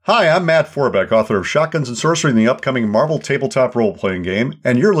Hi, I'm Matt Forbeck, author of Shotguns and Sorcery and the upcoming Marvel Tabletop role-playing game,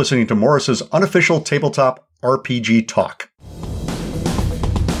 and you're listening to Morris's unofficial tabletop RPG talk.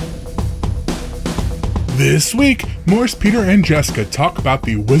 This week, Morris, Peter, and Jessica talk about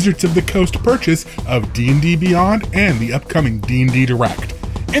the Wizards of the Coast purchase of D&D Beyond and the upcoming D&D Direct.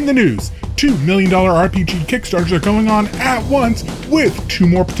 In the news, $2 million RPG Kickstarters are going on at once, with 2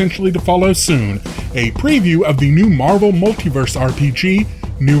 more potentially to follow soon. A preview of the new Marvel Multiverse RPG,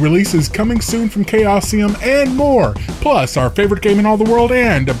 new releases coming soon from Chaosium, and more. Plus, our favorite game in all the world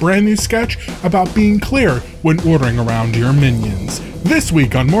and a brand new sketch about being clear when ordering around your minions. This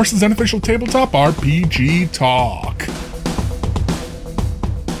week on Morris's unofficial tabletop RPG talk.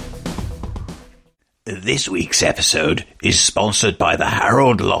 This week's episode is sponsored by the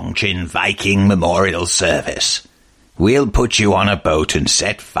Harold Longchin Viking Memorial Service. We'll put you on a boat and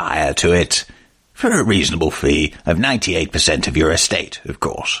set fire to it. For a reasonable fee of 98% of your estate, of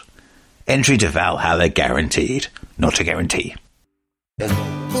course. Entry to Valhalla guaranteed. Not a guarantee.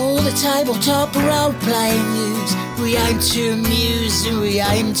 All the tabletop role-playing news. We aim to amuse and we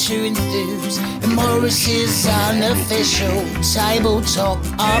aim to enthuse. And Morris's unofficial tabletop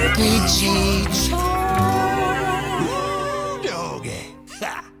RPG talk.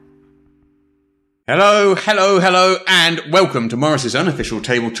 Hello, and welcome to Morris's unofficial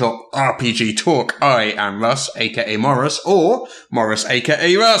tabletop RPG talk. I am Russ, aka Morris, or Morris,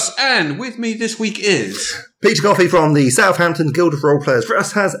 aka Russ, and with me this week is... Peter Coffey from the Southampton Guild of Roleplayers. For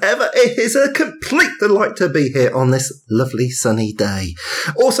us as ever, it is a complete delight to be here on this lovely sunny day.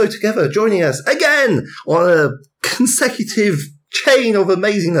 Also together, joining us again on a consecutive chain of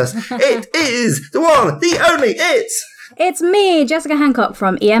amazingness, it is the one, the only, It's me, Jessica Hancock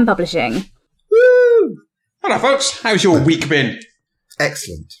from EM Publishing. Woo! Hello folks, how's your week been?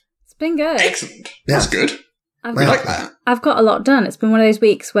 Excellent. It's been good. Excellent. That's good. We like that. I've got a lot done. It's been one of those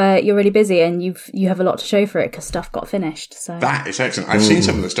weeks where you're really busy and you have a lot to show for it because stuff got finished. So That is excellent. I've seen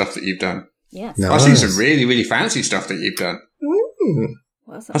some of the stuff that you've done. yes. No. I've seen some really, really fancy stuff that you've done.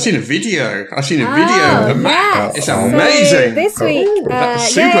 What's that? I've seen a video of the map. Yes. It's So amazing. this week,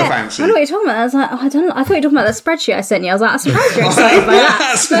 That's super fancy. I know what you're talking about. I was like, I thought you were talking about that spreadsheet I sent you. I was like, I'm surprised you're excited by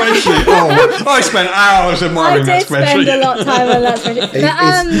that. Spreadsheet. Oh, I spent hours I admiring that did spreadsheet. spend a lot of time on that spreadsheet.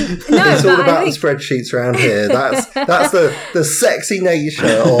 It's all about the spreadsheets around here. That's the sexy nature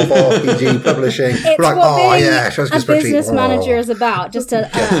of RPG publishing. It's We're like, what being show us a your spreadsheet. business manager is about. Just a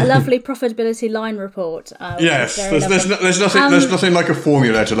lovely profitability line report. Yes, Very there's nothing like a formula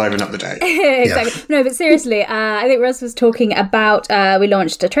to liven up the day. Exactly. Yeah. No, but seriously, I think Russ was talking about, we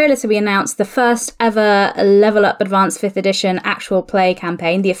launched a trailer, so we announced the first ever Level Up Advanced 5th Edition actual play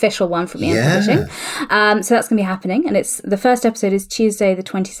campaign, the official one from EM Publishing. So that's going to be happening, and the first episode is Tuesday the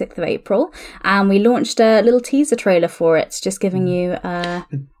 26th of April, and we launched a little teaser trailer for it, just giving you a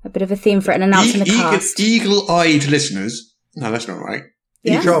bit of a theme for it and announcing the cast. Eagle-eyed listeners. No, that's not right.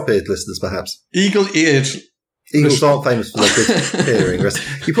 Yeah. Sharp-eared listeners, perhaps. Eagle-eared Eagles aren't famous for their good hearing.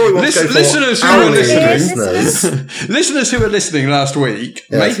 You probably want to go for listeners who are listeners. Listeners who were listening last week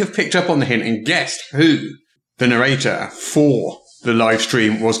may have picked up on the hint and guessed who the narrator for the live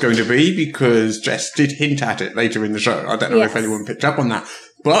stream was going to be, because Jess did hint at it later in the show. I don't know if anyone picked up on that.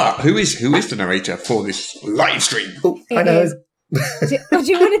 But who is the narrator for this live stream? Oh, I know. Do you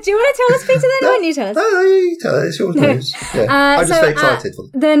want to tell us, Peter, then? Why don't you tell us? No, you tell us. It's your news. Yeah. I'm just very excited for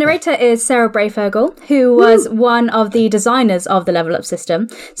them. The narrator is Sarah Brayfergal, who was one of the designers of the Level Up system.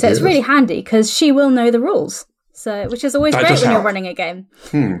 So it's really handy because she will know the rules. So, which is always great when you're running a game.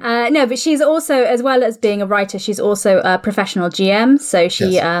 No, but she's also, as well as being a writer, she's also a professional GM. So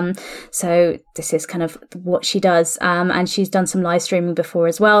so this is kind of what she does. And she's done some live streaming before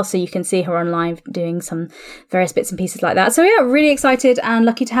as well. So you can see her online doing some various bits and pieces like that. So yeah, really excited and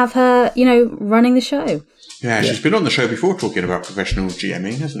lucky to have her, running the show. Yeah, she's been on the show before talking about professional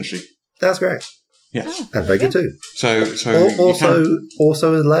GMing, hasn't she? That's great. Yes. And very good too. So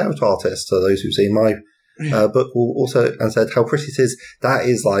also a layout artist. So those who've seen my book will also, and said how pretty it is, that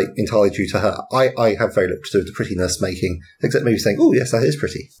is like entirely due to her. I have very little to do with the prettiness making, except maybe saying, oh yes, that is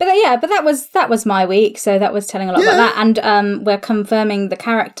pretty. But that was my week, so that was telling a lot about that. And we're confirming the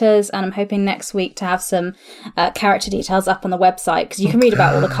characters, and I'm hoping next week to have some character details up on the website, because you can read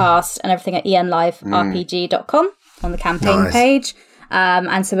about all the cast and everything at enliverpg.com on the campaign page.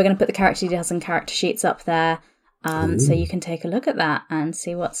 And so we're going to put the character details and character sheets up there. So you can take a look at that and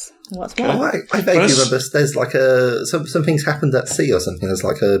see what's what. Oh, I vaguely remember there's like some things happened at sea or something. There's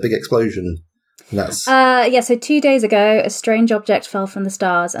like a big explosion. And that's so 2 days ago, a strange object fell from the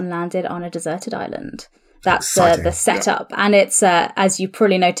stars and landed on a deserted island. That's the setup. And it's, as you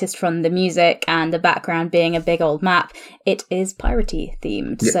probably noticed from the music and the background being a big old map, it is piratey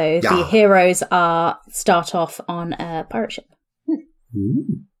themed. Yeah. So the heroes start off on a pirate ship.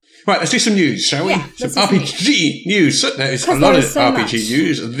 Right, let's do some news, shall we? Some RPG news. There is a lot of RPG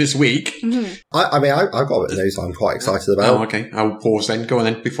news this week. Mm-hmm. I've got a bit of news I'm quite excited about. Oh, okay. I'll pause then. Go on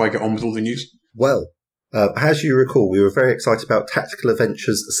then, before I get on with all the news. Well, as you recall, we were very excited about Tactical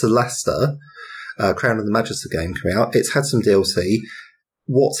Adventures Celesta, Crown of the Magister game coming out. It's had some DLC.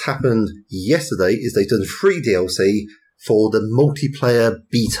 What's happened yesterday is they've done free DLC for the multiplayer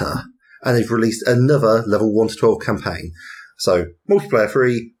beta, and they've released another level 1 to 12 campaign. So, multiplayer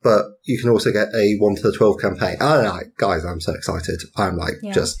free, but you can also get a 1 to 12 campaign. Guys, I'm so excited. I'm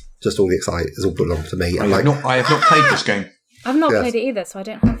just all the excitement is all belong to me. I have not played this game. I've not played it either, so I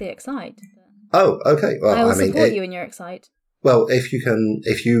don't have the excite. Oh, okay. Well, I will support you in your excite. Well, if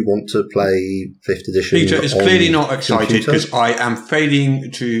you want to play 5th edition, Peter is clearly not excited because I am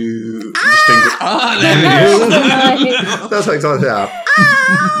failing to distinguish. There it is. That's how excited I am.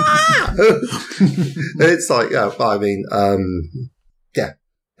 It's like,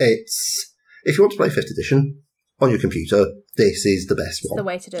 it's if you want to play 5th edition on your computer, this is the best one. The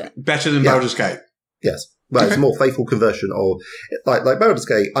way to do it. Better than Baldur's Gate. Yes. Well, It's a more faithful conversion of, like Baldur's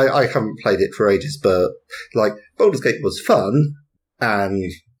Gate, I haven't played it for ages, but, Baldur's Gate was fun,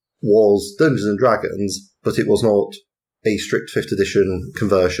 and was Dungeons and Dragons, but it was not a strict 5th edition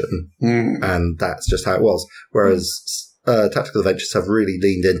conversion, and that's just how it was. Whereas, Tactical Adventures have really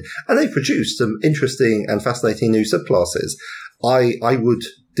leaned in, and they've produced some interesting and fascinating new subclasses. I would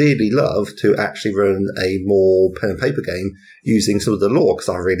dearly love to actually run a more pen and paper game using some of the lore, because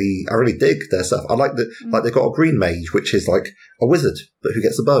I really dig their stuff. I like that, they've got a green mage, which is like a wizard, but who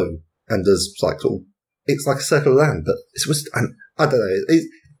gets a bow and does it's like a circle of land, but and I don't know.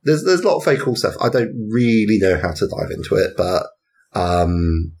 There's a lot of very cool stuff. I don't really know how to dive into it, but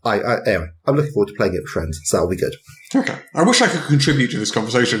anyway, I'm looking forward to playing it with friends, so that'll be good. Okay. I wish I could contribute to this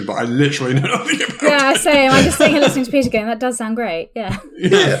conversation, but I literally know nothing about it. Yeah, same. I'm just sitting here listening to Peter going, that does sound great. Yeah.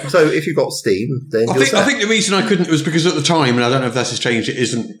 So if you've got Steam, then I think the reason I couldn't was because at the time, and I don't know if this has changed, it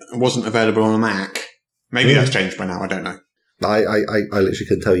wasn't available on a Mac. Maybe that's changed by now. I don't know. I literally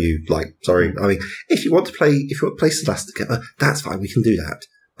couldn't tell you. Sorry. I mean, if you want to play Celeste together, that's fine. We can do that,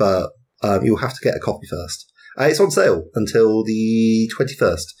 but you'll have to get a copy first. It's on sale until the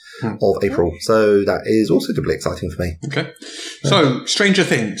 21st of April, so that is also doubly exciting for me. Okay. So, Stranger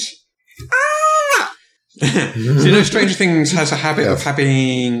Things. So, Stranger Things has a habit of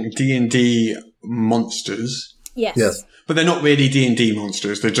having D&D monsters. Yes. But they're not really D&D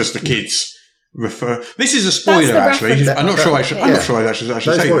monsters, they're just the kids refer... This is a spoiler, actually. I'm not sure I should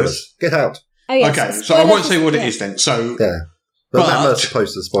say this. Get out. Oh, yes. Okay, so I won't say what it is then. So... Yeah. But Matt Mercer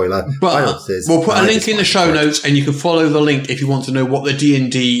posted a spoiler. But we'll put a link in the show notes, and you can follow the link if you want to know what the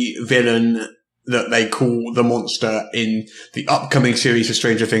D&D villain that they call the monster in the upcoming series of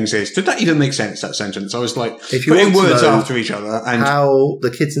Stranger Things is. Did that even make sense, that sentence? I was like, putting words after each other. And how the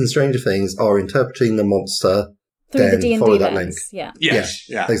kids in Stranger Things are interpreting the monster, through the D&D follow lens. that link. Yeah,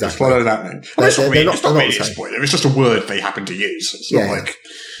 exactly. Just follow that link. It's not really a spoiler. It's just a word they happen to use. It's not like...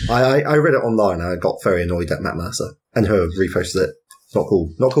 I read it online and I got very annoyed at Matt Mercer and who reposted it. It's not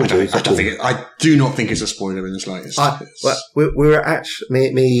cool. Not cool, dude. I do not think it's a spoiler in the slightest. We're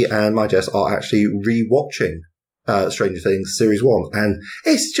actually, me and my Jess are actually rewatching Stranger Things Series 1, and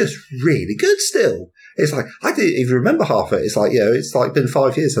it's just really good still. It's like, I didn't even remember half of it. It's like, it's like been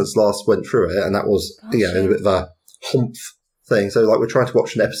 5 years since last went through it, and that was, in a bit of a humph thing. So, we're trying to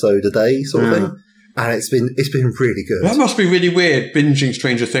watch an episode a day sort of thing. And it's been really good. That must be really weird, binging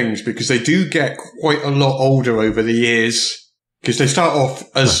Stranger Things, because they do get quite a lot older over the years. Because they start off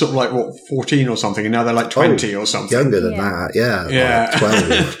as 14 or something, and now they're like 20 or something. Younger than that, yeah.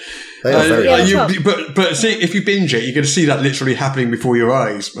 12. They are very but see, if you binge it, you're going to see that literally happening before your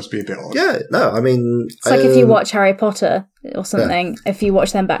eyes. Must be a bit odd. Yeah, no, I mean... It's like if you watch Harry Potter or something, if you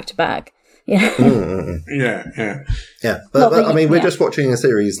watch them back to back. Yeah. Yeah, but I mean, we're just watching a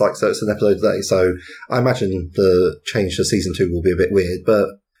series, so it's an episode a day, so I imagine the change to season 2 will be a bit weird, but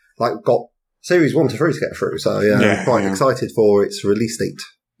got series 1 to 3 to get through, so I'm quite excited for its release date.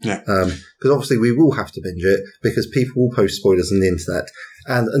 Yeah. Because obviously we will have to binge it, because people will post spoilers on the internet,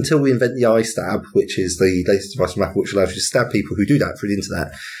 and until we invent the iStab, which is the latest device from Apple, which allows you to stab people who do that through the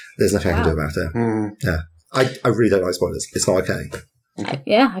internet, there's nothing I can do about it. Yeah. I really don't like spoilers. It's not okay.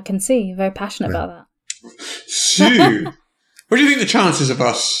 Yeah, I can see. You're very passionate about that. So, what do you think the chances of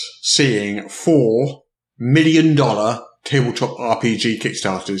us seeing $4 million tabletop RPG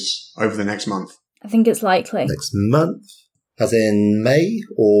Kickstarters over the next month? I think it's likely. Next month? As in May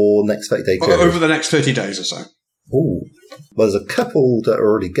or next 30-day period? Over the next 30 days or so. Ooh. Well, there's a couple that are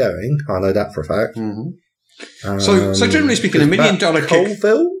already going. I know that for a fact. Mm-hmm. So generally speaking, $1 million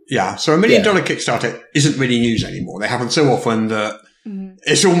Colville? Yeah, so $1 million Kickstarter isn't really news anymore. They happen so often that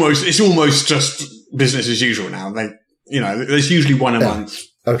it's almost just business as usual now. There's usually one a month.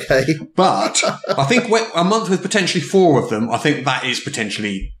 Okay. But I think a month with potentially 4 of them, I think that is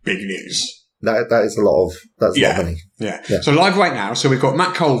potentially big news. That is a lot of money. Yeah. So live right now, so we've got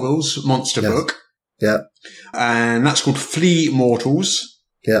Matt Colville's monster book. Yeah. And that's called Flea Mortals.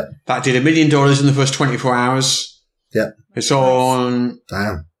 Yeah. That did $1 million in the first 24 hours. Yeah. It's on...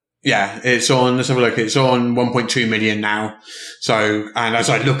 Damn. Yeah, it's on, let's have a look, it's on 1.2 million now. So, and as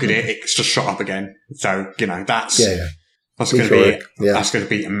I look at it, it's just shot up again. So, that's going to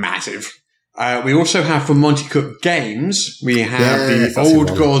be massive. We also have from Monty Cook Games, we have the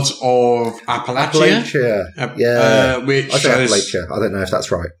Old Gods of Appalachia. Which I say Appalachia. I don't know if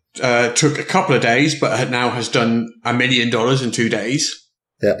that's right. Took a couple of days, but now has done $1 million in 2 days.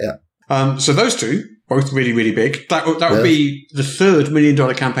 Yeah. So those two, both really, really big. That would be the third $1 million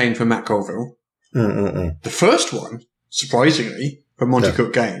campaign for Matt Colville. The first one, surprisingly, for Monty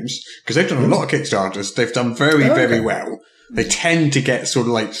Cook Games, because they've done a lot of Kickstarters. They've done very, very well. They tend to get sort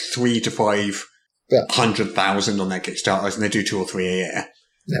of like 3 to 500,000 on their Kickstarters, and they do 2 or 3 a year.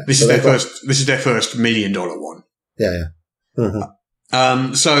 Yeah. This is their first $1 million one. Yeah.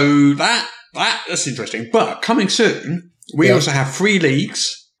 Mm-hmm. So that's interesting. But coming soon, we also have 3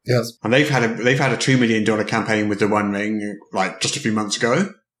 leagues. Yes. And they've had a $2 million campaign with the One Ring, like just a few months ago.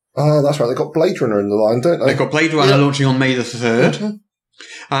 Oh, that's right. They've got Blade Runner in the line, don't they? They've got Blade Runner launching on May the 3rd. Mm-hmm.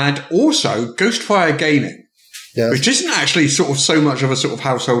 And also Ghostfire Gaming, which isn't actually sort of so much of a sort of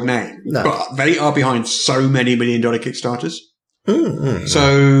household name, but they are behind so many $1 million Kickstarters. Mm-hmm.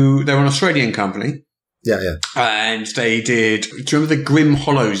 So they're an Australian company. Yeah. And they did, do you remember the Grim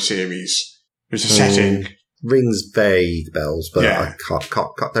Hollows series? It was a setting. Rings vague bells, but I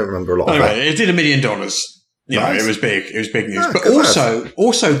don't remember a lot of that. It did $1 million. It was big. It was big news. But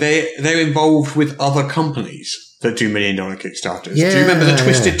also they're involved with other companies that do $1 million Kickstarters. Yeah. Do you remember the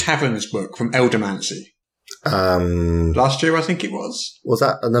Twisted Taverns book from Eldermancy? Last year, I think it was. Was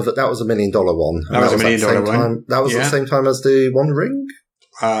that another? That was $1 million one. That was $1 million one. That was at the same time as the One Ring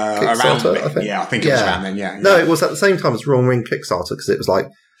Kickstarter. I think. Yeah, I think it was around then. Yeah. No, it was at the same time as One Ring Kickstarter because it was like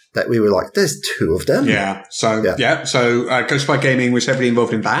that. We were like, "There's 2 of them." Yeah. So Ghostfire Gaming was heavily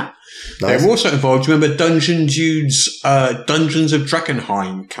involved in that. Nice. They were also involved. Do you remember Dungeon Dude's Dungeons of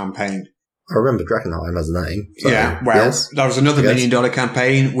Drakenheim campaign? I remember Drakenheim as a name. So, that was another $1 million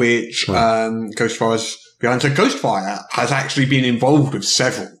campaign, which Ghostfire's behind. So Ghostfire has actually been involved with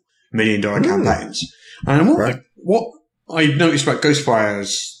several $1 million campaigns. And what I noticed about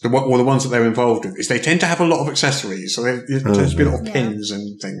Ghostfire's, the ones that they're involved with, is they tend to have a lot of accessories. So there tends to be a lot of pins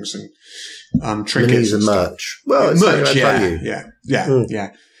and things and trinkets and merch. Well, it's merch, yeah.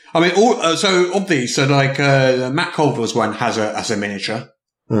 I mean, so of these, so like Matt Colville's one has a miniature.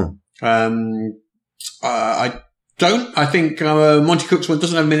 I think Monty Cook's one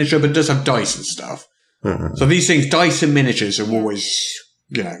doesn't have miniature, but it does have dice and stuff. Mm-hmm. So these things, dice and miniatures, are always,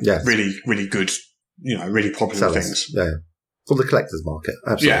 really, really good, really popular things. Yeah. For the collector's market.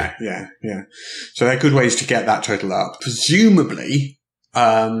 Absolutely. Yeah. So they're good ways to get that total up. Presumably,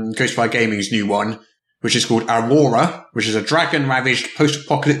 Ghostfire Gaming's new one, which is called Aurora, which is a dragon-ravaged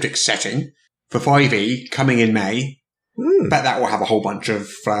post-apocalyptic setting for 5e coming in May. Bet that will have a whole bunch of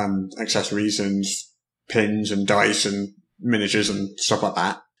accessories and pins and dice and miniatures and stuff like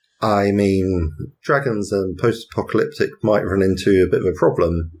that. I mean, dragons and post-apocalyptic might run into a bit of a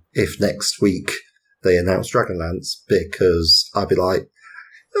problem if next week they announce Dragonlance, because I'd be like,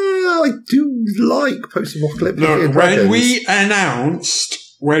 I do like post-apocalyptic dragons.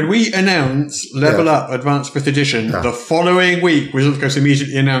 When we announced Level Up Advanced 5th Edition, the following week, Wizards of the Coast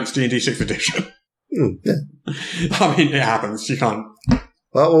immediately announced D&D 6th Edition. I mean, it happens. You can't.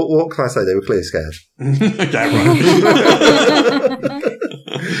 Well, what can I say? They were clearly scared.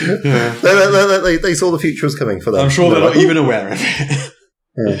 They saw the future was coming for them. I'm sure they're not even aware of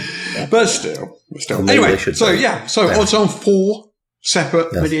it. But still. Anyway, so odds on 4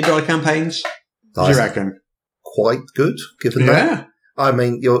 separate $1 million campaigns. What do you reckon? Quite good, given that. I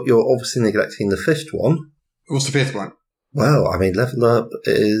mean, you're obviously neglecting the 5th one. What's the 5th one? Well, I mean, Level Up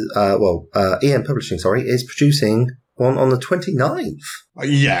is, EN Publishing, is producing one on the 29th.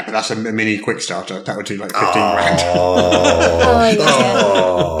 Yeah, but that's a mini quick starter. That would do like 15 grand.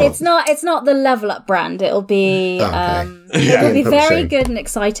 It's not the Level Up brand. It'll be, it'll be very good and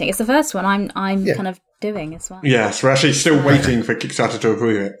exciting. It's the first one I'm kind of doing as well. Yes, we're actually still waiting for Kickstarter to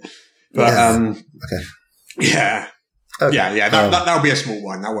approve it. But, Okay. Yeah. That'll be a small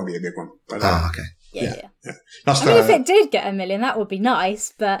one. That won't be a big one. But, okay. Yeah. That's if it did get 1 million, that would be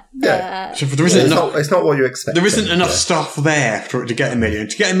nice, but... So there isn't enough, it's not what you expect. There isn't enough stuff there for it to get 1 million.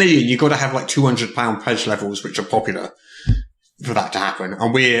 To get 1 million, you've got to have like £200 pledge levels, which are popular, for that to happen.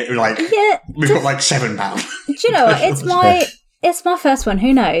 And we're like... we've got like £7. Do you know what? It's my first one.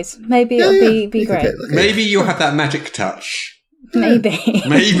 Who knows? Maybe it'll be great. Maybe you'll have that magic touch. Maybe.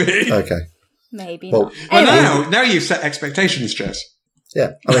 Okay. Maybe well, not. Well, now you've set expectations, Jess.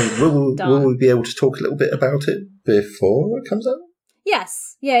 Yeah. I mean, will we be able to talk a little bit about it before it comes out?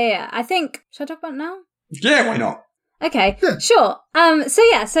 Yes. Yeah. I think... Should I talk about it now? Yeah, why not? Okay, sure.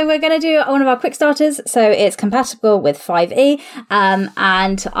 So we're going to do one of our quick starters. So it's compatible with 5e,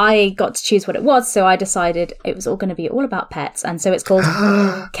 and I got to choose what it was. So I decided it was all going to be all about pets, and so it's called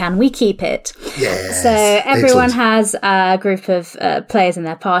Can We Keep It? Yes. So everyone has a group of players in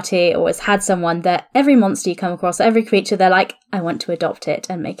their party, or has had someone that every monster you come across, every creature, they're like, I want to adopt it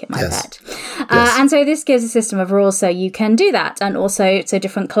and make it my pet. And so this gives a system of rules so you can do that, and also so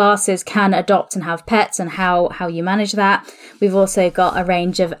different classes can adopt and have pets, and how you manage that. We've also got a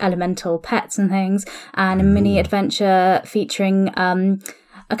range of elemental pets and things, and a mini adventure featuring a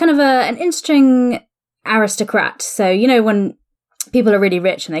kind of an interesting aristocrat. So, you know, when people are really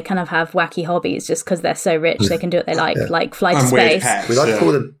rich and they kind of have wacky hobbies just because they're so rich, they can do what they like fly to space. We like to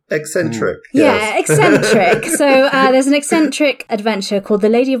call them eccentric. Yeah, eccentric. So there's an eccentric adventure called The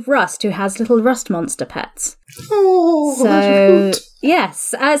Lady of Rust, who has little rust monster pets. Oh, so yes,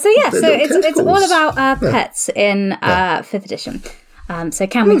 so it's all about pets in 5th edition. So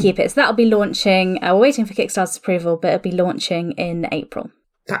Can We Keep It? So that'll be launching. We're waiting for Kickstarter's approval, but it'll be launching in April.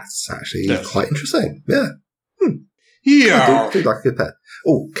 That's actually quite interesting. Yeah. Yeah. I do like a good pet.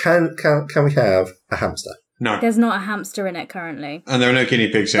 Oh, can we have a hamster? No. There's not a hamster in it currently. And there are no guinea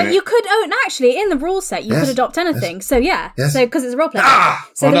pigs in it. But you could, actually, in the rule set, you could adopt anything. Yes. So, so because it's a role play.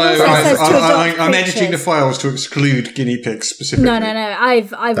 So the rule set says to adopt I'm editing the files to exclude guinea pigs specifically. No.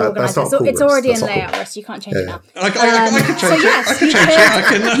 I've organised it. So it's already in layout, Russ. You can't change it now. I could change it. I could change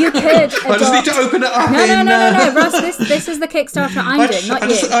it. You could adopt... I just need to open it up No, Russ, this is the Kickstarter I'm doing, not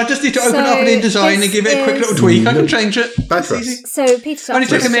you. I just need to open it up in InDesign and give it a quick little tweak. I can change it. That's easy. So, Peter... Only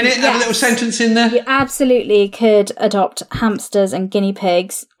take a minute, add a little sentence in there. You absolutely could adopt hamsters and guinea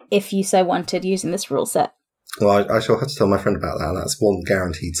pigs if you so wanted using this rule set. Well, I shall have to tell my friend about that. That's one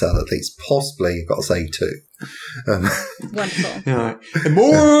guaranteed sell at least. Possibly, you've got to say 2. Wonderful. Right.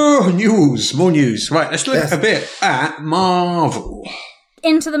 More news. Right, let's look a bit at Marvel.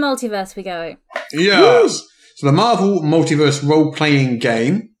 Into the multiverse we go. Yes. So the Marvel Multiverse role-playing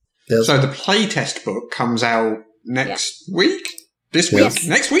game. Yes. So the playtest book comes out next week? This week? Yes.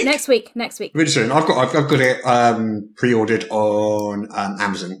 Next week? Next week. Really soon. I've got it pre-ordered on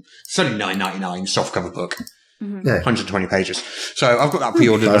Amazon. It's only $9.99 softcover book. Mm-hmm. Yeah. 120 pages. So I've got that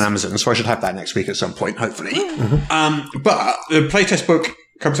pre-ordered on Amazon, so I should have that next week at some point, hopefully. But the playtest book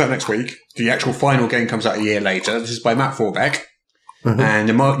comes out next week. The actual final game comes out a year later. This is by Matt Forbeck. And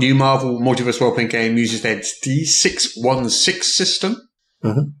the new Marvel Multiverse role-playing game uses their D616 system.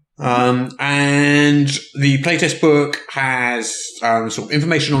 And the playtest book has sort of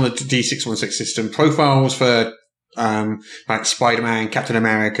information on the D616 system, profiles for like Spider-Man, Captain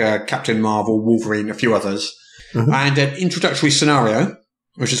America, Captain Marvel, Wolverine, a few others, and an introductory scenario,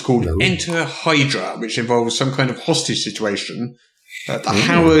 which is called Enter Hydra, which involves some kind of hostage situation at the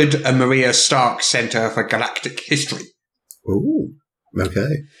Howard and Maria Stark Center for Galactic History. Ooh,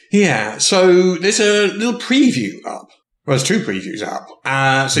 okay. Yeah, so there's a little preview up. Well, there's 2 previews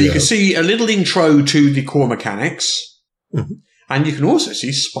up. So you can see a little intro to the core mechanics. And you can also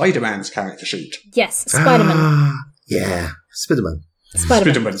see Spider-Man's character sheet. Yes, Spider-Man. Yeah, Spider-Man.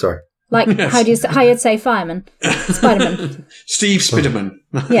 Spider-Man. Sorry. Like, how you'd say fireman? Spider-Man. Steve Spiderman.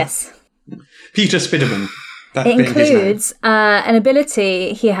 Yes. Peter Spiderman. It includes an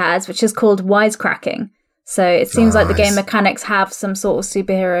ability he has, which is called wisecracking. So it seems like the game mechanics have some sort of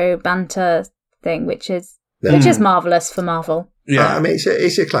superhero banter thing, which is marvellous for Marvel. Yeah, I mean,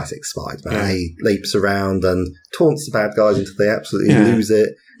 it's your classic Spider-Man. Yeah. He leaps around and taunts the bad guys until they absolutely lose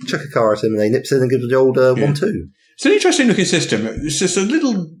it. Chuck a car at him and he nips in and gives the old 1-2. It's an interesting looking system. It's just a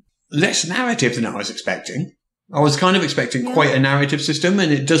little less narrative than I was expecting. I was kind of expecting quite a narrative system,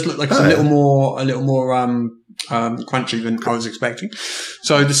 and it does look like it's a little more crunchy than I was expecting.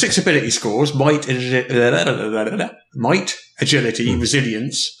 So the 6 ability scores: might, agility,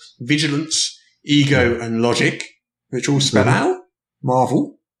 resilience, vigilance, ego, and logic, which all spell out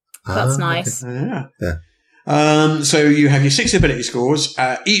Marvel. That's nice. Yeah. So you have your 6 ability scores.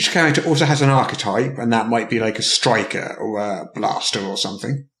 Each character also has an archetype, and that might be like a striker or a blaster or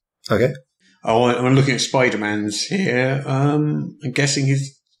something. Okay. I'm looking at Spider-Man's here. I'm guessing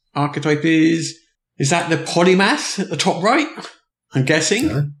his archetype is that the polymath at the top right? I'm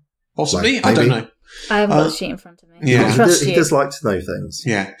guessing. Possibly. I don't know. I haven't got the sheet in front of me. Yeah. He does like to know things.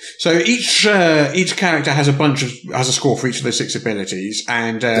 Yeah. So each character has a score for each of those 6 abilities,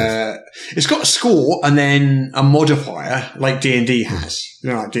 and it's got a score and then a modifier like D&D has. You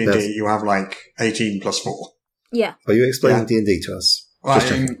know, like D&D, you have like 18 plus 4. Yeah. Are you explaining D&D to us? No,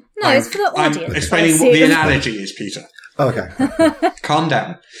 it's for the audience. I'm explaining what the analogy is, Peter. Okay. Calm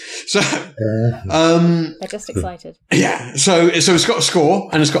down. So, they're just excited. Yeah. So it's got a score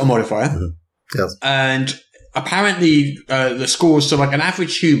and it's got a modifier. Mm-hmm. Yes. And apparently, the scores, so like an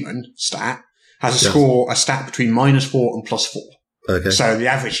average human stat has a stat between -4 and +4. Okay. So the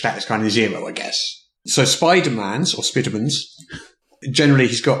average stat is kind of 0, I guess. So Spider-Man's or Spiderman's, generally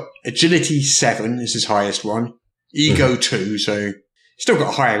he's got agility 7 is his highest one, ego 2, so still got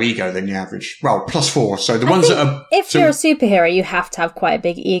a higher ego than the average. Well, +4. So the ones that are... If you're a superhero, you have to have quite a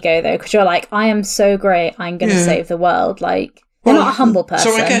big ego, though, because you're like, I am so great, I'm going to save the world. Like, you're not a humble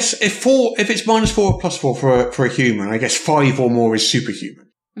person. So I guess if it's -4 or +4 for a human, I guess 5 or more is superhuman.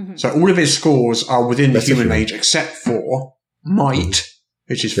 Mm-hmm. So all of his scores are within the human range except for might,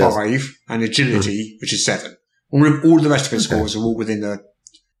 which is 5, and agility, which is 7. All the rest of his scores are all within the,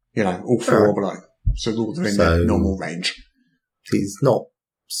 all 4 or below. So they're all within the normal range. He's not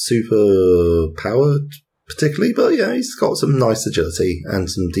super powered particularly, but he's got some nice agility and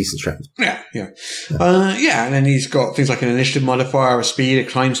some decent strength. Yeah. And then he's got things like an initiative modifier, a speed, a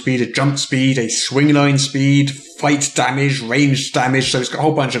climb speed, a jump speed, a swing line speed, fight damage, range damage. So it's got a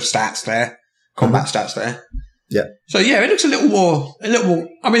whole bunch of stats there, combat stats there. Yeah. So it looks a little more.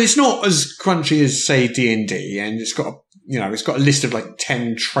 I mean, it's not as crunchy as say D&D, and it's got it's got a list of like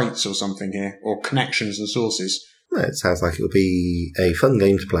 10 traits or something here, or connections and sources. It sounds like it'll be a fun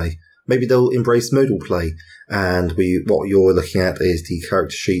game to play. Maybe they'll embrace modal play, and what you're looking at is the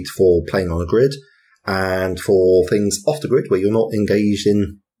character sheet for playing on a grid, and for things off the grid where you're not engaged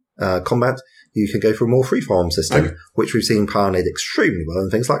in combat, you can go for a more free-form system, which we've seen pioneered extremely well in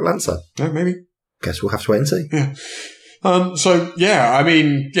things like Lancer. Maybe. Guess we'll have to wait and see. Yeah. It'll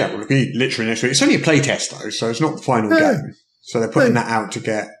be literally next week. It's only a play test though, so it's not the final game. So they're putting that out to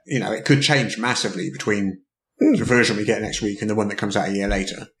get, it could change massively between the version we get next week and the one that comes out a year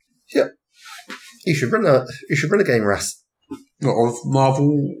later. Yeah. You should run a game, Russ. What, of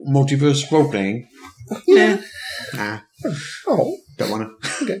Marvel Multiverse role-playing? Yeah. Nah. Oh. Don't want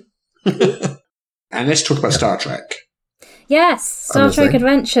to. Okay. And let's talk about Star Trek. Yes, Star Trek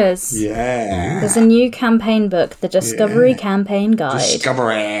Adventures. Yeah. There's a new campaign book, the Discovery Campaign Guide.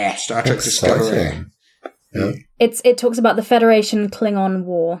 Discovery. Star Trek Discovery. Yeah. It talks about the Federation Klingon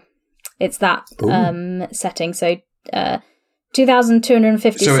War. It's that setting. So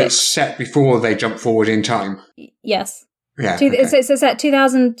 2256. So it's set before they jump forward in time? Yes. Yeah. It's set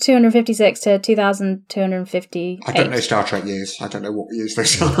 2256 to 2258. I don't know Star Trek years. I don't know what years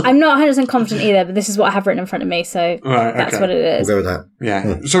those are. I'm not 100% confident either, but this is what I have written in front of me, so that's what it is. We'll go with that.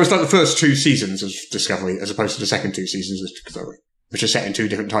 Yeah. So it's like the first 2 seasons of Discovery as opposed to the second 2 seasons of Discovery, which are set in 2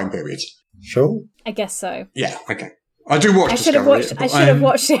 different time periods. Sure. I guess so. Yeah, okay. I do watch Discovery. I should have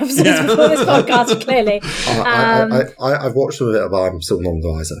watched the episodes before this podcast, clearly. I've watched some of it, but I'm still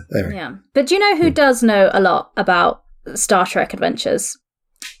non-advisor. Anyway. Yeah. But do you know who does know a lot about Star Trek Adventures?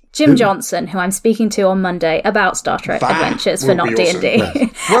 Jim Johnson, who I'm speaking to on Monday about Star Trek Adventures for Not D&D.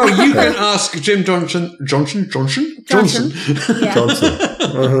 Awesome. Well, you can ask Jim Johnson. Yeah.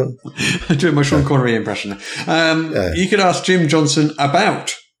 Johnson. Doing my Sean Connery impression. You could ask Jim Johnson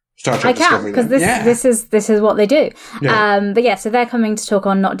about Star Trek Discovery. I can, because this is what they do. Yeah. So they're coming to talk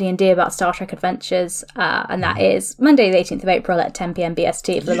on Not D&D about Star Trek Adventures, and that is Monday the 18th of April at 10 p.m.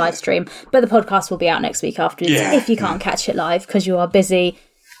 BST for the live stream. But the podcast will be out next week afterwards if you can't catch it live because you are busy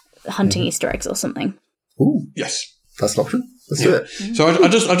hunting Easter eggs or something. Ooh, yes, that's an option. Let's do it. So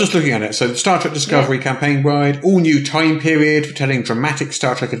I'm just looking at it. So the Star Trek Discovery campaign guide, all new time period for telling dramatic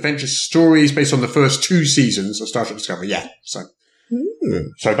Star Trek adventure stories based on the first 2 seasons of Star Trek Discovery. Yeah, so.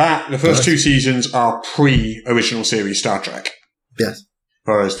 So the first 2 seasons are pre-original series Star Trek. Yes.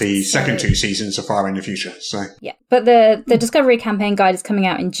 Whereas the second 2 seasons are far in the future. So yeah, but the Discovery campaign guide is coming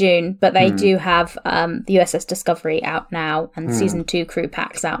out in June, but they do have the USS Discovery out now and season 2 crew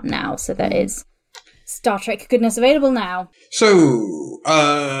packs out now. So there is Star Trek goodness available now. So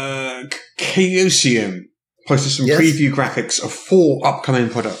Chaosium posted some preview graphics of 4 upcoming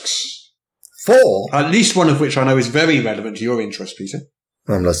products. 4? At least one of which I know is very relevant to your interest, Peter.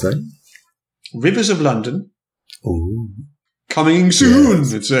 I'm listening. Rivers of London. Ooh. Coming soon,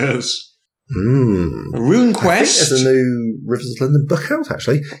 it says. RuneQuest. I think there's a new Rivers of London book out,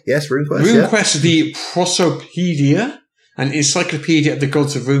 actually. Yes, RuneQuest. RuneQuest, the Prosopedia, an encyclopedia of the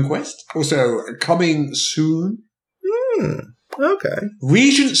gods of RuneQuest. Also coming soon. Okay.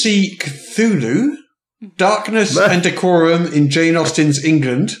 Regency Cthulhu, Darkness and Decorum in Jane Austen's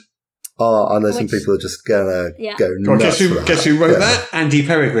England. Oh, I know some people are just gonna go nuts. Guess who wrote that? Andy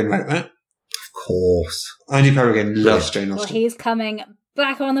Peregrine wrote that. Of course. Andy Peregrine loves Jane Austen. Well, he's coming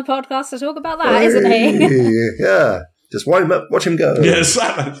back on the podcast to talk about that, isn't he? Yeah. Just wind him up, watch him go. Yes.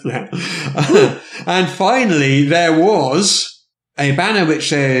 And finally, there was a banner which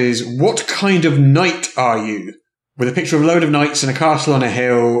says, "What kind of knight are you?" With a picture of a load of knights in a castle on a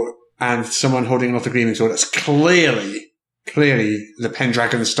hill and someone holding a lot of gleaming sword. That's clearly the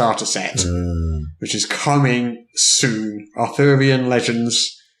Pendragon starter set, which is coming soon. Arthurian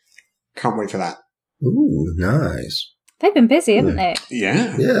Legends. Can't wait for that. Ooh, nice. They've been busy, haven't they?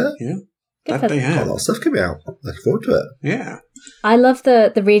 Yeah. That they have. Got a lot of stuff coming out. Looking forward to it. Yeah. I love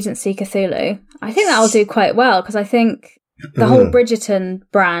the Regency Cthulhu. I think that'll do quite well because I think the whole Bridgerton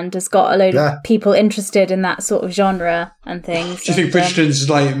brand has got a load of people interested in that sort of genre and things. Do you think Bridgerton's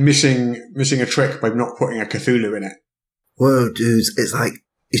like missing a trick by not putting a Cthulhu in it? Whoa, dudes, it's like,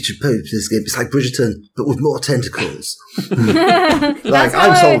 you should play this game. It's like Bridgerton, but with more tentacles. Like,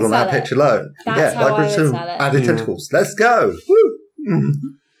 I'm sold on that picture alone. That's like Bridgerton, added tentacles. Let's go. Woo.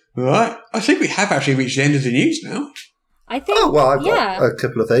 Right. I think we have actually reached the end of the news now. I think. Oh, well, I've got a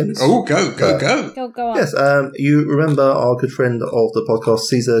couple of things. Oh, go. Go on. Yes, you remember our good friend of the podcast,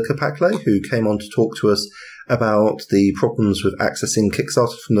 Caesar Capacle, who came on to talk to us about the problems with accessing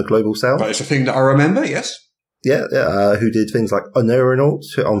Kickstarter from the Global South? That is a thing that I remember, yes. Yeah, who did things like Unaeronaut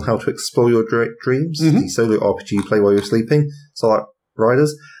on how to explore your dreams, the solo RPG you play while you're sleeping, so like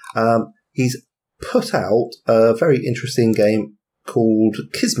Riders. He's put out a very interesting game called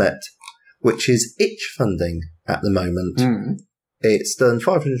Kismet, which is itch funding at the moment. It's done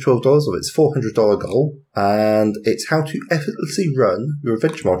 $512 of its $400 goal, and it's how to effortlessly run your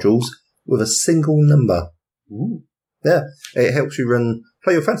adventure modules with a single number. Yeah, it helps you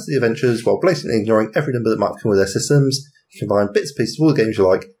play your fantasy adventures while blatantly ignoring every number that might come with their systems. You combine bits and pieces of all the games you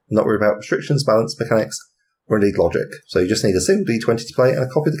like, and not worry about restrictions, balance, mechanics, or indeed logic. So you just need a single D20 to play and a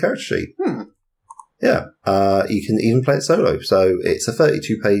copy of the character sheet. Yeah, you can even play it solo. So it's a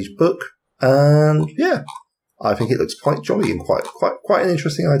 32-page book, and yeah, I think it looks quite jolly and quite an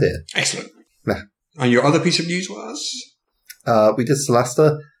interesting idea. Excellent. Yeah. And your other piece of news was? We did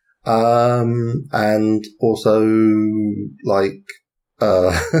Solasta, and also, like,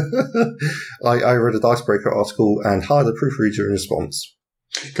 I read a Dicebreaker article and hired a proofreader in response.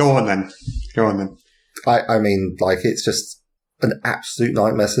 Go on then. I mean, like, it's just an absolute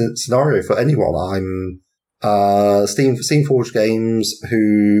nightmare scenario for anyone. I'm Steamforged Games,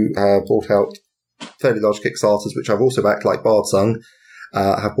 who brought out fairly large Kickstarters, which I've also backed, like Bardsung,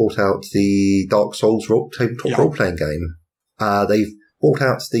 have brought out the Dark Souls tabletop role-playing game. They've brought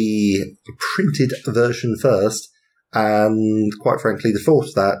out the printed version first, and quite frankly, the thought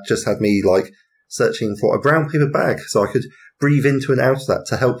of that just had me, like, searching for a brown paper bag so I could breathe into and out of that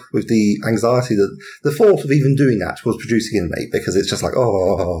to help with the anxiety that the thought of even doing that was producing in me, because it's just like,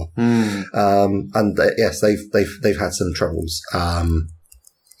 and yes, they've had some troubles. I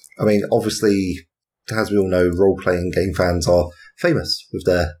mean, obviously, as we all know, role-playing game fans are famous with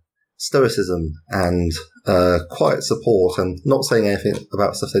their stoicism and quiet support and not saying anything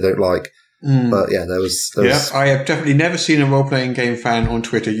about stuff they don't like. But yeah, there was. I have definitely never seen a role-playing game fan on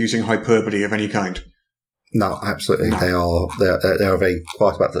Twitter using hyperbole of any kind. No, absolutely. No. They are very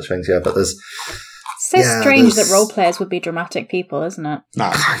quiet about such things, but there's... It's so strange that role players would be dramatic people, isn't it?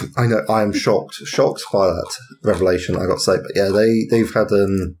 No. I know, I am shocked by that revelation, I got to say. But yeah, they've had a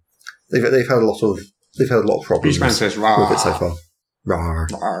lot of problems Each man says, with it so far. Rawr.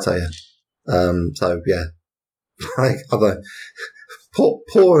 So yeah. So yeah. Like, I don't know.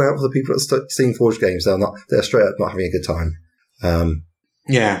 Pouring out for the people at Steamforged Games, they're straight up not having a good time. A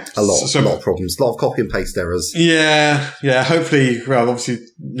lot of problems, a lot of copy and paste errors. Yeah. Hopefully, well, obviously,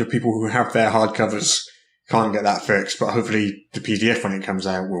 the people who have their hardcovers can't get that fixed, but hopefully the PDF when it comes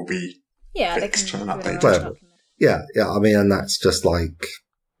out will be fixed and updated. Well, yeah. I mean, and that's just like,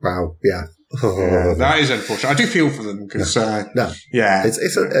 wow, yeah. That is unfortunate. I do feel for them because, it's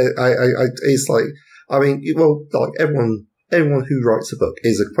like, I mean, well, like everyone who writes a book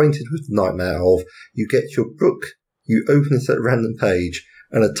is acquainted with the nightmare of you get your book, you open it at a random page,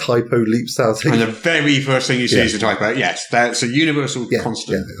 and a typo leaps out. And the very first thing you see is a typo. Yes, that's a universal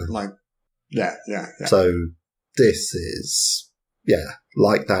constant. Yeah. So this is,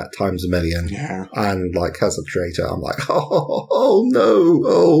 like that times a million. Yeah. And like as a creator, I'm like, oh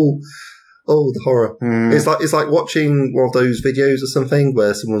no, oh, the horror. It's like watching one of those videos or something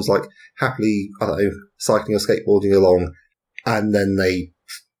where someone's like happily, I don't know, cycling or skateboarding along, and then they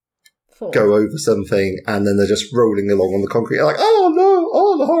go over something, and then they're just rolling along on the concrete. You're like, oh no,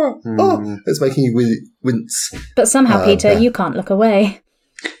 oh, the horror. Oh, it's making you wince. But somehow, Peter, you can't look away.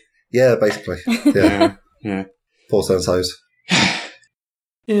 Yeah, basically. Yeah. Yeah. Poor so-and-sos.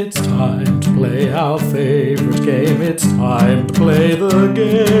 It's time to play our favourite game. It's time to play the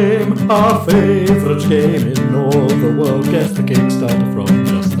game. Our favourite game in all the world. Guess the Kickstarter from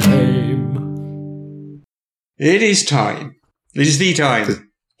just the name. It is time. It is the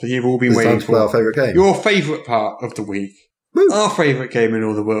time that you've all been waiting for. Our favourite game. Your favourite part of the week. Woo. Our favourite game in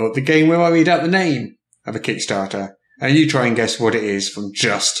all the world. The game where I read out the name of a Kickstarter and you try and guess what it is from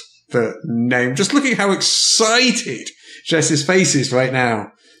just the name. Just look at how excited Jess's face is right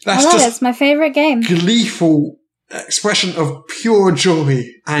now. That's just it's my favourite game. Gleeful expression of pure joy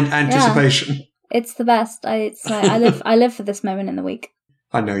and anticipation. Yeah, it's the best. I live for this moment in the week.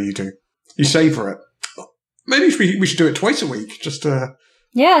 I know you do. You savour it. Maybe we should do it twice a week. Just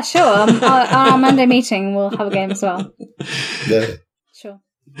yeah, sure. Our Monday meeting, we'll have a game as well. Yeah. Sure.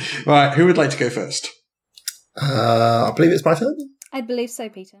 Right, who would like to go first? I believe it's my turn. I believe so,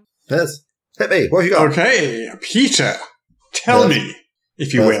 Peter. Yes. Hit me. What have you got? Okay, Peter, tell me,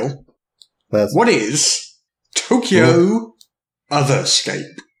 if you will, what is Tokyo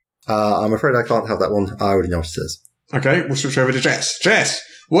Otherscape? I'm afraid I can't have that one. I already know what it is. Okay, we'll switch over to Jess. Jess,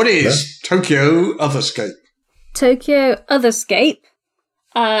 what is Tokyo Otherscape? Tokyo Otherscape?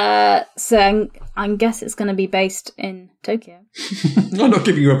 So I guess it's going to be based in Tokyo. I'm not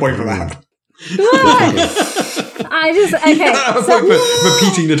giving you a point for that. What? I just, okay. For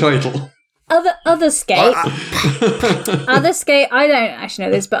repeating the title. Otherscape. Otherscape, I don't actually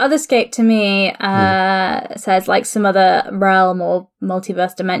know this, but Otherscape to me says like some other realm or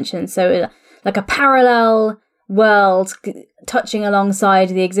multiverse dimension. So like a parallel world touching alongside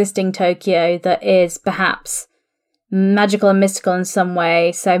the existing Tokyo that is perhaps magical and mystical in some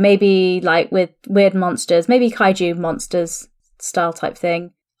way. So maybe like with weird monsters, maybe kaiju monsters style type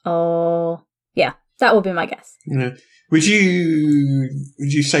thing. Or yeah, that would be my guess. Yeah. Would you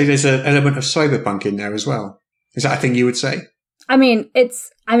say there's an element of cyberpunk in there as well? Is that a thing you would say? I mean, it's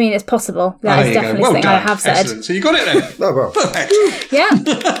possible. That is definitely something I have said. Excellent. So you got it then. Oh, well. Perfect. Yeah.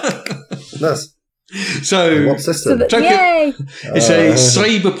 Nice. So, what system? Yay! It's a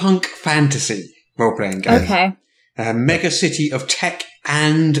cyberpunk fantasy role-playing game. Okay. A mega city of tech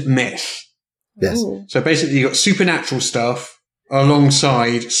and myth. Yes. Ooh. So basically you've got supernatural stuff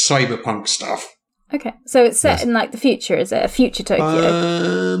alongside cyberpunk stuff. Okay, so it's set in like the future. Is it a future Tokyo?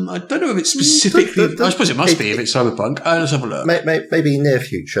 I don't know if it's specifically. I suppose it must be if it's cyberpunk. Let's have a look. Maybe near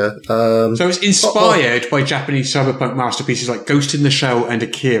future. So it's inspired by Japanese cyberpunk masterpieces like Ghost in the Shell and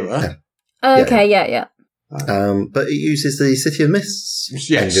Akira. Yeah. Okay, yeah. But it uses the City of Mists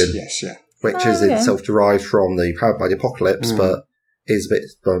engine, which is itself derived from the Powered by the Apocalypse, but is a bit.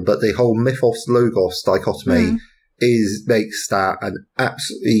 But the whole Mythos Logos dichotomy makes that an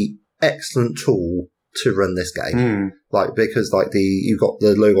absolutely excellent tool to run this game. Like, because like you've got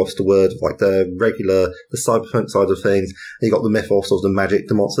the Logos, the word, like the cyberpunk side of things, and you got the Mythos of the magic,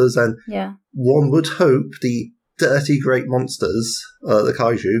 the monsters, and one would hope the dirty great monsters, the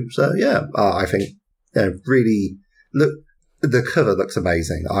kaiju. So I think really look. The cover looks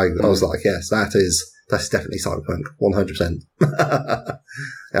amazing. I was like, yes, that's definitely cyberpunk, 100%.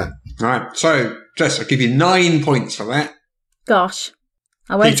 Yeah. All right. So, Jess, I'll give you 9 points for that. Gosh.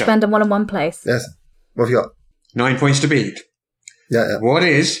 I won't spend them all in one place. Yes. What have you got? 9 points to beat. Yeah. What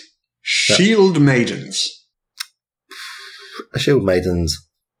is Shield Maidens? Shield Maidens.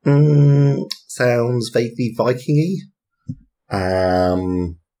 Sounds vaguely Viking-y.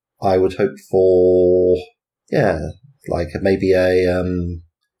 I would hope for, like maybe a,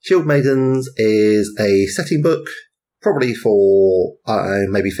 Shield Maidens is a setting book, probably for,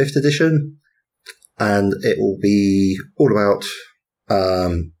 maybe 5th edition. And it will be all about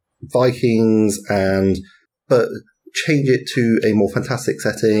Vikings but change it to a more fantastic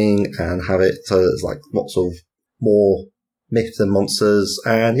setting and have it so there's like lots of more myths and monsters,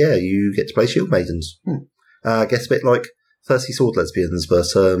 and you get to play Shield Maidens. I guess a bit like Thirsty Sword Lesbians, but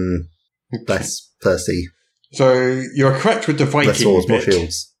less thirsty. So you're correct with the Viking less swords, bit. more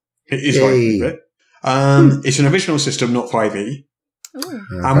shields. It is Viking bit. It's an original system, not 5e.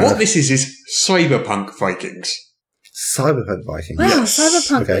 And what this is Cyberpunk Vikings. Cyberpunk Vikings. Wow, yes.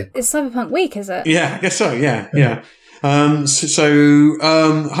 Cyberpunk. Okay. It's Cyberpunk Week, is it? Yeah, I guess so. Yeah.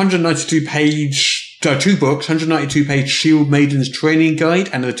 192 page, 2 books, 192 page Shield Maidens training guide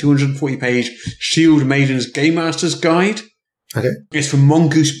and a 240 page Shield Maidens Game Master's guide. Okay. It's from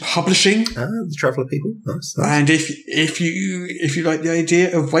Mongoose Publishing. The Traveller people. Nice. And if you like the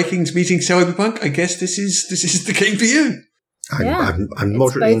idea of Vikings meeting Cyberpunk, I guess this is the game for you. I'm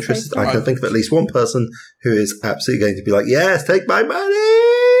moderately interested. I can think of at least one person who is absolutely going to be like, yes, take my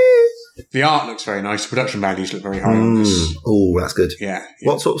money! The art looks very nice. The production values look very high on this. Oh, that's good. Yeah.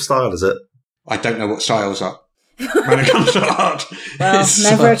 What sort of style is it? I don't know what styles are when it comes to art. Well,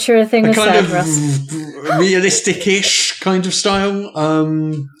 never a true thing was said, Russ. Realistic-ish kind of style.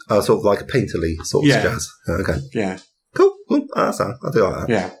 Sort of like a painterly sort of jazz. Okay. Yeah. Cool. I do like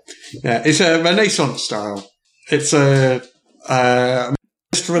that. Yeah. It's a Renaissance style. It's a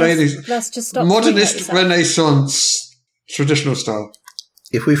Let's just stop. Modernist Renaissance traditional style.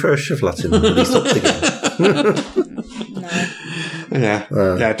 If we throw a shovel at him, will he stop digging?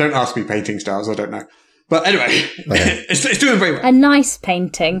 No. Yeah. Don't ask me painting styles. I don't know. But anyway, it's doing very well. A nice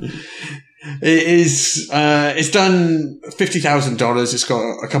painting. It is. It's done $50,000. It's got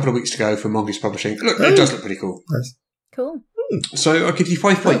a couple of weeks to go for Mongoose Publishing. Look, it does look pretty cool. Nice. Cool. So I'll give you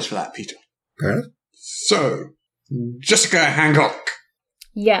 5 points for that, Peter. Fair enough. So, Jessica Hancock.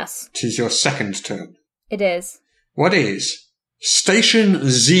 Yes. It is your second turn. It is. What is Station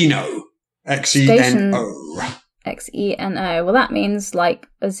Xeno? Xeno. Xeno. Well, that means like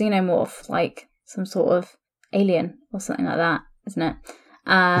a xenomorph, like some sort of alien or something like that, isn't it?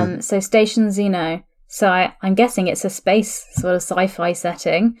 So Station Xeno. So I'm guessing it's a space sort of sci-fi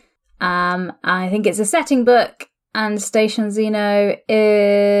setting. I think it's a setting book, and Station Xeno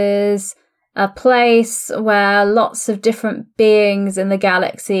is a place where lots of different beings in the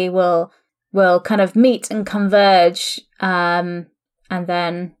galaxy will kind of meet and converge, and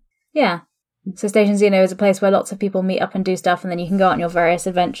then so Station Xeno is a place where lots of people meet up and do stuff, and then you can go out on your various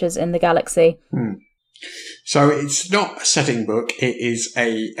adventures in the galaxy. So it's not a setting book, it is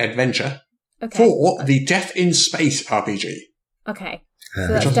a adventure for the Death in Space RPG. Okay. So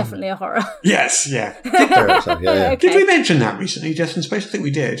that's definitely a horror. Yes, yeah. Okay. Did we mention that recently, Death in Space? I think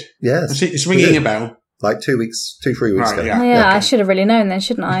we did. Yes. It's ringing a bell. Like 3 weeks ago. Yeah. I should have really known then,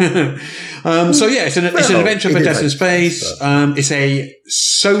 shouldn't I? It's an adventure for Death in Space. It's a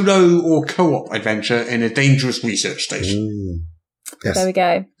solo or co-op adventure in a dangerous research station. Yes. There we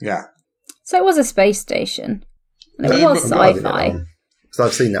go. Yeah. So it was a space station. And it was sci-fi. Because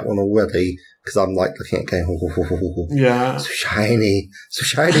I've seen that one already, because I'm like looking at it going, yeah. So shiny.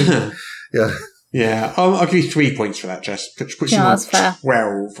 Yeah. Yeah, I'll give you 3 points for that, Jess, which puts you on fair.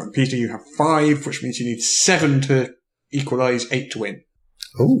 12. And Peter, you have 5, which means you need 7 to equalise 8 to win.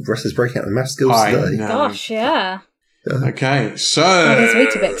 Oh, Russ is breaking out the math skills today. Gosh, yeah. Okay, so there's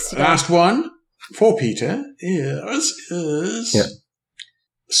Weetabix today. Last one for Peter is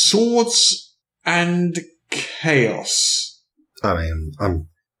Swords and Chaos. I mean,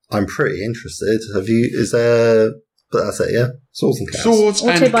 I'm pretty interested. But that's it, yeah? Swords and Chaos. Swords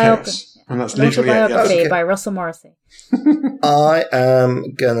and Chaos. And that's literally Autobiography by Russell Morrissey. I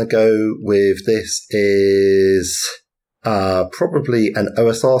am going to go with this is probably an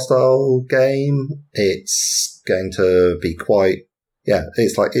OSR style game. It's going to be quite,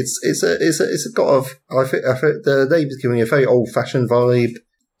 it's like, it's got I think the name is giving me a very old fashioned vibe,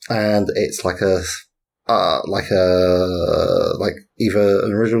 and it's like either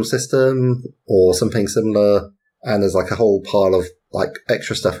an original system or something similar, and there's like a whole pile of like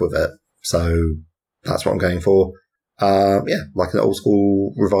extra stuff with it. So that's what I'm going for. Like an old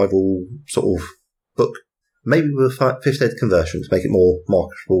school revival sort of book. Maybe with a 5th ed conversion to make it more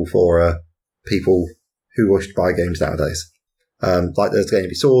marketable for people who wish to buy games nowadays. Like there's going to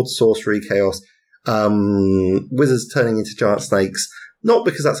be swords, sorcery, chaos, wizards turning into giant snakes. Not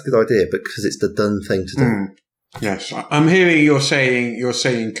because that's a good idea, but because it's the done thing to do. Yes, I'm hearing you're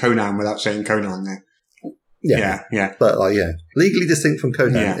saying Conan without saying Conan there. Yeah. But legally distinct from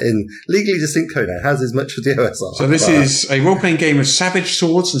Conan. Yeah. In legally distinct Conan has as much as the OSR. So this is a role-playing game of savage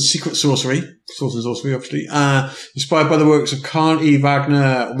swords and secret sorcery. Swords and sorcery, obviously. Inspired by the works of Carl E.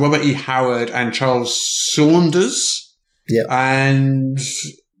 Wagner, Robert E. Howard, and Charles Saunders. Yeah. And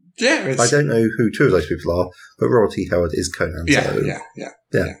I don't know who 2 of those people are, but Robert E. Howard is Conan. Yeah,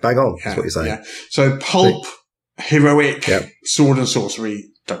 bang on. That's what you're saying. Yeah. So pulp, heroic, sword and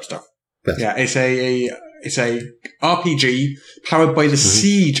sorcery type stuff. Yes. Yeah, it's a RPG powered by the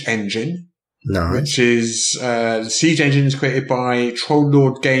Siege engine. Nice. Which is, the Siege engine is created by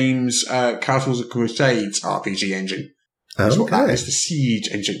Trollord Games, Castles of Crusades RPG engine. That's what that is, the Siege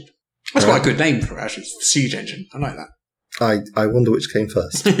engine. That's quite a good name for it, actually. It's the Siege engine. I like that. I wonder which came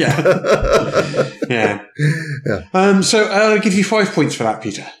first. Yeah. So I'll give you 5 points for that,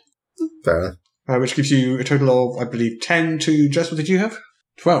 Peter. Fair enough. Which gives you a total of, I believe, 10 to Jess. What did you have?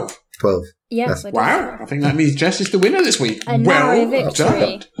 12. 12. Yes. Wow. I think that means Jess is the winner this week. A narrow victory.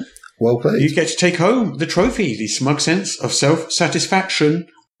 Done. Well played. You get to take home the trophy, the smug sense of self-satisfaction.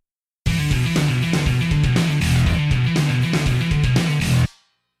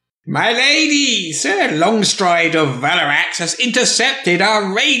 My lady, Sir Longstride of Valarax has intercepted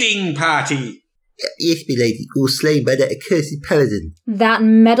our raiding party. Yes, my lady, all slain by that accursed paladin. That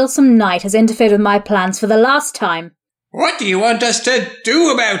meddlesome knight has interfered with my plans for the last time. What do you want us to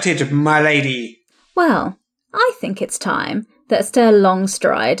do about it, my lady? Well, I think it's time that Sir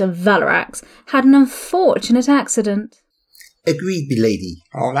Longstride of Valarax had an unfortunate accident. Agreed, my lady.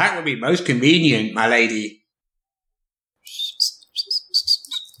 Oh, that would be most convenient, my lady.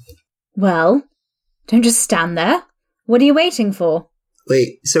 Well, don't just stand there. What are you waiting for?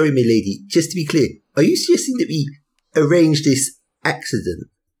 Wait, sorry, my lady. Just to be clear, are you suggesting that we arranged this accident?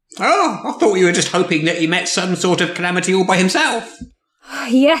 Oh, I thought you were just hoping that he met some sort of calamity all by himself.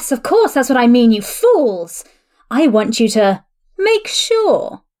 Yes, of course, that's what I mean, you fools. I want you to make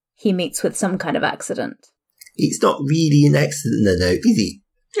sure he meets with some kind of accident. It's not really an accident, though, is it?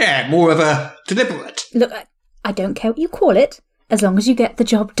 Yeah, more of a deliberate. Look, I don't care what you call it, as long as you get the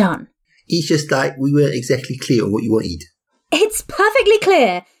job done. It's just like we weren't exactly clear on what you wanted. It's perfectly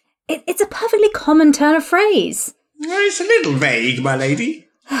clear. It's a perfectly common turn of phrase. It's a little vague, my lady.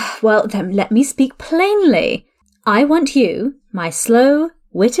 Well, then let me speak plainly. I want you, my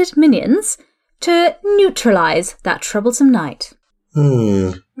slow-witted minions, to neutralise that troublesome knight.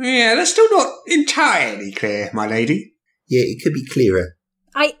 Yeah, that's still not entirely clear, my lady. Yeah, it could be clearer.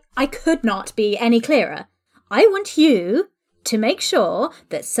 I could not be any clearer. I want you to make sure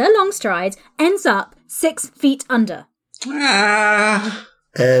that Sir Longstride ends up 6 feet under. Sorry,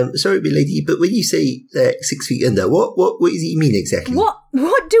 my lady, but when you say 6 feet under, what does it mean exactly?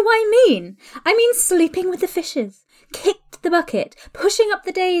 What do I mean? I mean sleeping with the fishes, kicked the bucket, pushing up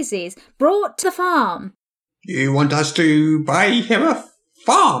the daisies, brought to the farm. You want us to buy him a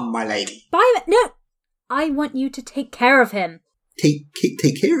farm, my lady? No, I want you to take care of him. Take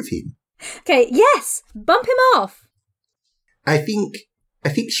care of him? Okay, yes, bump him off. I think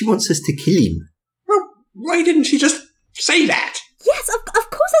she wants us to kill him. Well, why didn't she just say that? Yes, of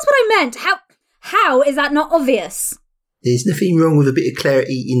course that's what I meant. How is that not obvious? There's nothing wrong with a bit of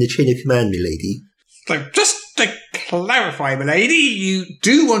clarity in the chain of command, my lady. So just to clarify, my lady, you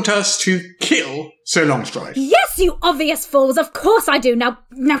do want us to kill Sir Longstride? Yes, you obvious fools. Of course I do. Now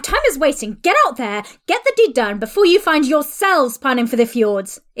time is wasting. Get out there, get the deed done before you find yourselves pining for the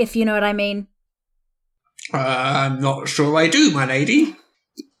fjords, if you know what I mean. I'm not sure I do, my lady.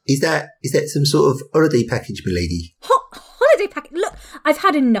 Is that some sort of holiday package, my lady? Holiday package? Look, I've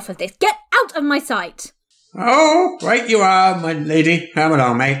had enough of this. Get out of my sight. Oh, right you are, my lady. Come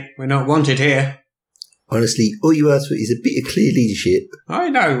along, mate. We're not wanted here. Honestly, all you ask for is a bit of clear leadership. I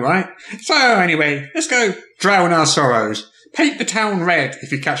know, right? So, anyway, let's go drown our sorrows. Paint the town red,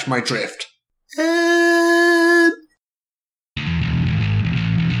 if you catch my drift.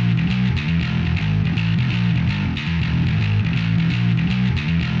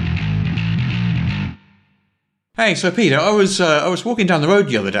 Hey, so Peter, I was walking down the road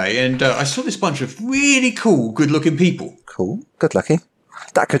the other day and I saw this bunch of really cool, good-looking people. Cool, good-looking.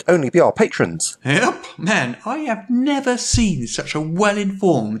 That could only be our patrons. Yep, man, I have never seen such a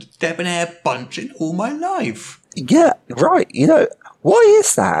well-informed, debonair bunch in all my life. Yeah, right, why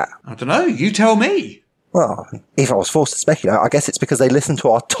is that? I don't know, you tell me. Well, if I was forced to speculate, I guess it's because they listen to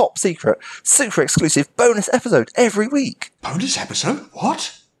our top secret, super exclusive bonus episode every week. Bonus episode?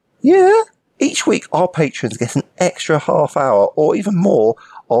 What? Yeah. Each week, our patrons get an extra half hour or even more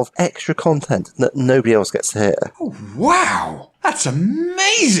of extra content that nobody else gets to hear. Oh, wow! That's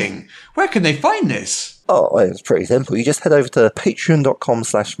amazing! Where can they find this? Oh, it's pretty simple. You just head over to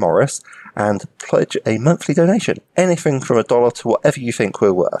patreon.com/Morris and pledge a monthly donation. Anything from $1 to whatever you think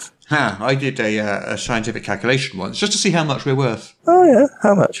we're worth. I did a scientific calculation once, just to see how much we're worth. Oh yeah?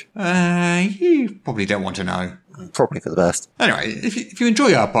 How much? You probably don't want to know. Probably for the best. Anyway, if you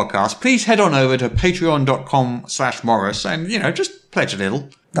enjoy our podcast, please head on over to patreon.com/Morris and, just pledge a little.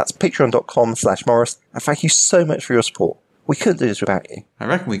 That's patreon.com/Morris, and thank you so much for your support. We couldn't do this without you. I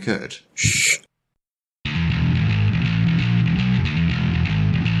reckon we could. Shh.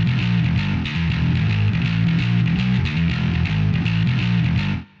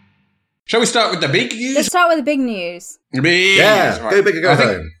 Shall we start with the big news? Let's start with the big news. Big news, right. Go big or go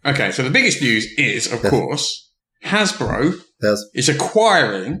home. Okay, so the biggest news is, of course, Hasbro Yes. is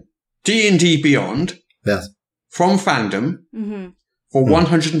acquiring D&D Beyond from Fandom for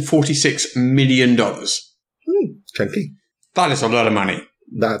 $146 million. Chunky. That is a lot of money.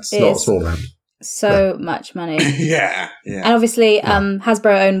 That's not a small amount. so much money. Yeah. And obviously,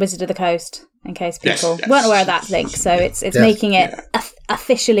 Hasbro own Wizard of the Coast, in case people weren't aware of that link. So it's making it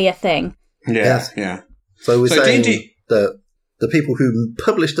officially a thing. Yeah. So we're saying D&D... that the people who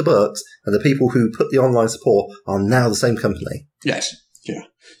published the books and the people who put the online support are now the same company. Yes. Yeah.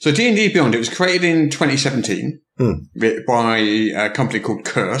 So D&D Beyond, it was created in 2017 by a company called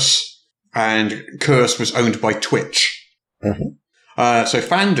Curse, and Curse was owned by Twitch. Mm-hmm. So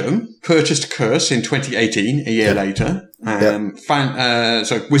Fandom purchased Curse in 2018, a year later.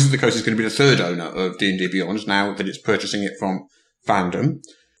 So Wizards of the Coast is going to be the third owner of D&D Beyond now that it's purchasing it from Fandom.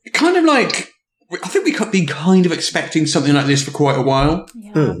 Kind of like, I think we could be kind of expecting something like this for quite a while.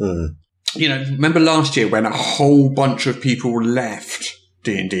 Yeah. Mm-hmm. You know, remember last year when a whole bunch of people left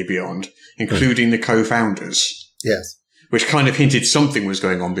D&D Beyond, including the co-founders? Yes. Which kind of hinted something was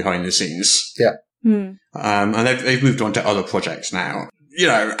going on behind the scenes. Yeah. And they've moved on to other projects now. You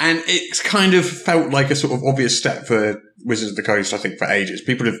know, and it's kind of felt like a sort of obvious step for Wizards of the Coast, I think, for ages.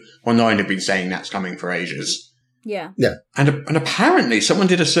 People online have been saying that's coming for ages. Yeah. And apparently someone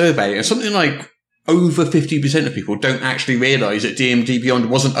did a survey and something like over 50% of people don't actually realise that D&D Beyond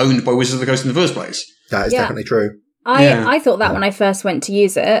wasn't owned by Wizards of the Coast in the first place. That is definitely true. I thought that when I first went to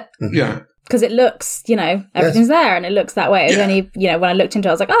use it. Yeah. Because it looks, everything's there and it looks that way. It was only, when I looked into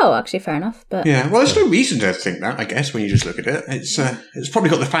it, I was like, oh, actually, fair enough. But yeah, well, there's no reason to think that, I guess, when you just look at it. It's probably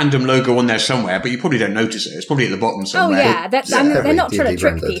got the Fandom logo on there somewhere, but you probably don't notice it. It's probably at the bottom somewhere. Oh, yeah. They're not trying to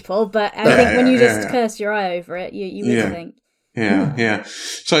trick people, but I think when you just curse your eye over it, you really think. Yeah.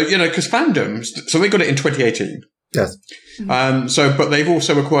 So, because Fandom, so they got it in 2018. Yes. But they've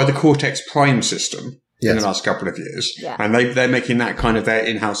also acquired the Cortex Prime system. Yes. In the last couple of years. Yeah. And they're making that kind of their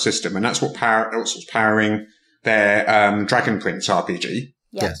in-house system. And that's what's powering their Dragon Prince RPG.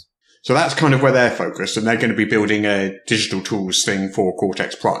 Yes. So that's kind of where they're focused. And they're going to be building a digital tools thing for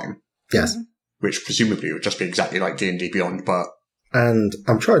Cortex Prime. Yes. Which presumably would just be exactly like D&D Beyond, but... And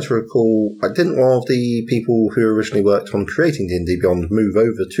I'm trying to recall, didn't one of the people who originally worked on creating D&D Beyond move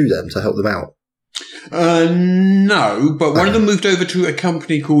over to them to help them out? No, but one of them moved over to a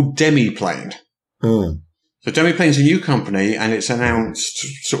company called Demiplane. So Demiplane's a new company, and it's announced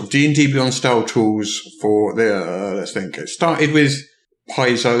sort of D&D Beyond style tools for the, let's think, it started with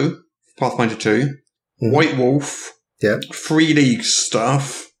Paizo, Pathfinder 2, White Wolf, Free League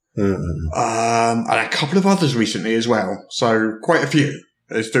stuff, and a couple of others recently as well. So quite a few.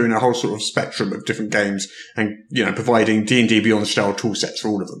 It's doing a whole sort of spectrum of different games and, providing D&D Beyond style tool sets for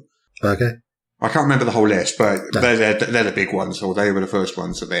all of them. Okay. I can't remember the whole list, but they're the big ones, or they were the first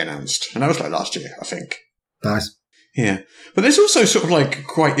ones that they announced. And that was like last year, I think. Nice. Yeah. But there's also sort of like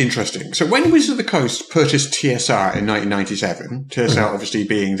quite interesting. So when Wizards of the Coast purchased TSR in 1997, TSR obviously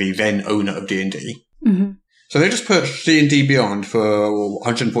being the then owner of D&D. So they just purchased D&D Beyond for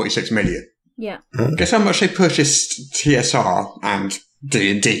 146 million. Yeah. Guess how much they purchased TSR and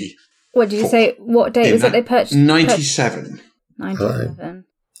D&D? What did you say? What date was it they purchased? 97. 97.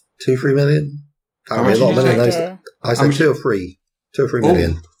 2-3 million? That would be a lot of money. I said 2 or 3. 2 or 3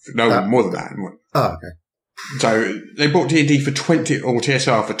 million. No, more than that. Oh, okay. So they bought D&D for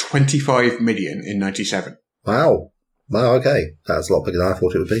TSR for 25 million in 97. Wow. Wow, okay. That's a lot bigger than I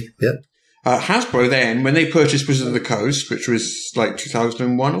thought it would be. Yep. Hasbro then, when they purchased Wizards of the Coast, which was like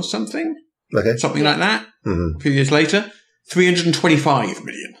 2001 or something. Okay. Something like that. A few years later, 325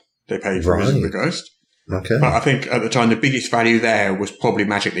 million they paid for Wizards of the Coast. Okay. But I think at the time the biggest value there was probably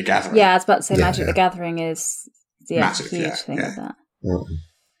Magic the Gathering. Yeah, I was about to say Magic the Gathering is massive, huge thing with that.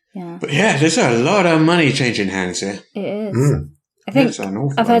 Yeah. But yeah, there's a lot of money changing hands here. It is. I think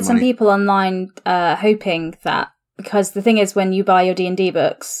I've heard some people online hoping that, because the thing is, when you buy your D&D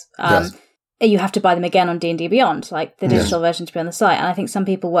books, you have to buy them again on D&D Beyond, like the digital version to be on the site. And I think some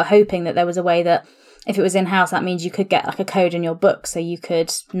people were hoping that there was a way that if it was in-house, that means you could get like a code in your book so you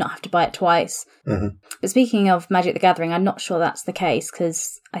could not have to buy it twice. But speaking of Magic the Gathering, I'm not sure that's the case,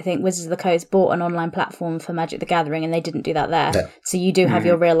 because I think Wizards of the Coast bought an online platform for Magic the Gathering and they didn't do that there. Yeah. So you do have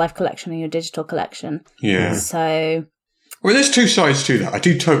your real-life collection and your digital collection. Yeah. So... Well, there's two sides to that. I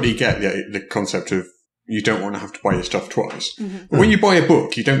do totally get the concept of you don't want to have to buy your stuff twice. But when you buy a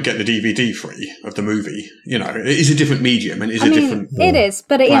book, you don't get the DVD free of the movie. It is a different medium and different... It is,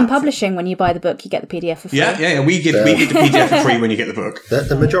 but in publishing, when you buy the book, you get the PDF for free. Yeah, we get the PDF for free when you get the book.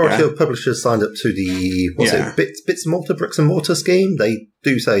 The majority of publishers signed up to the, Bits and Mortar, Bricks and Mortar scheme. They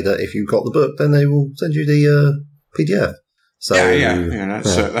do say that if you've got the book, then they will send you the PDF. So,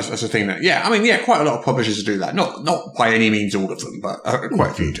 that's the thing that, quite a lot of publishers do that. Not by any means all of them, but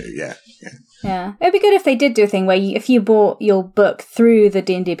quite a few do, Yeah, it'd be good if they did do a thing where if you bought your book through the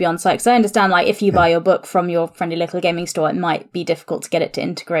D&D Beyond site, because I understand, like, if you buy your book from your friendly little gaming store, it might be difficult to get it to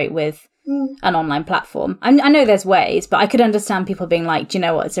integrate with an online platform. I know there's ways, but I could understand people being like, do you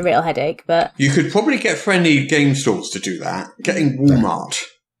know what, it's a real headache. But you could probably get friendly game stores to do that. Getting Walmart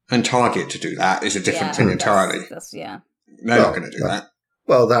and Target to do that is a different thing entirely. They're not going to do that.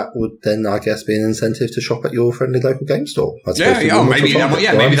 Well, that would then, I guess, be an incentive to shop at your friendly local game store. Maybe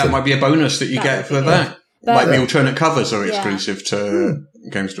that might be a bonus that you get for that. Like the alternate covers are exclusive to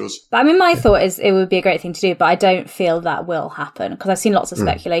game stores. But I mean, my thought is it would be a great thing to do, but I don't feel that will happen because I've seen lots of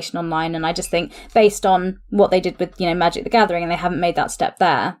speculation online, and I just think based on what they did with Magic the Gathering, and they haven't made that step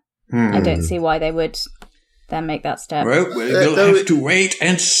there, I don't see why they would then make that step. Well, we'll have to wait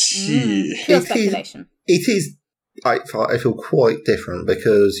and see. Pure speculation. It is. I feel quite different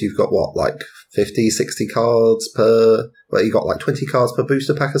because you've got 50, 60 cards per. Well, you got 20 cards per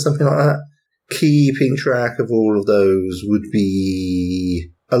booster pack or something like that. Keeping track of all of those would be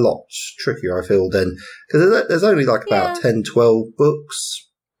a lot trickier, I feel, then. Because there's only about 10, 12 books.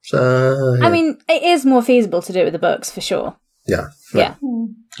 So, I mean, it is more feasible to do it with the books, for sure. Yeah.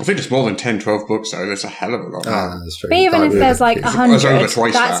 I think it's more than 10, 12 books, though. There's a hell of a lot. That's true. But even if there's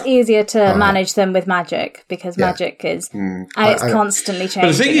 100, that's easier to manage than with Magic, because Magic is, and it's constantly changing.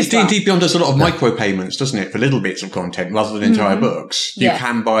 But the thing is, D&D Beyond does a lot of micro-payments, doesn't it, for little bits of content, rather than entire books. You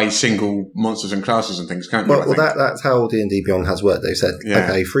can buy single monsters and classes and things, can't you? Well, that's how D&D Beyond has worked. They've said,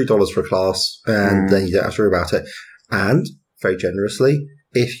 okay, $3 for a class, and then you don't have to worry about it. And, very generously,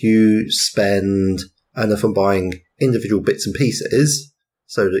 if you spend enough on buying individual bits and pieces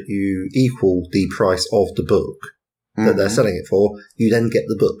so that you equal the price of the book that they're selling it for, you then get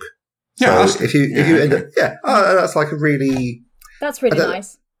the book. Yeah, so if you end up, that's a really... That's really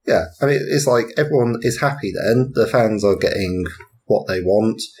nice. Yeah, I mean, it's everyone is happy then. The fans are getting what they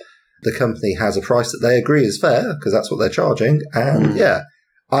want. The company has a price that they agree is fair, because that's what they're charging. And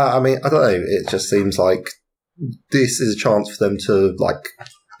I mean, I don't know, it just seems like this is a chance for them to,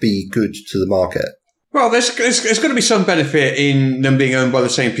 be good to the market. Well, there's going to be some benefit in them being owned by the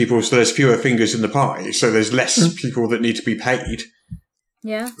same people, so there's fewer fingers in the pie, so there's less people that need to be paid.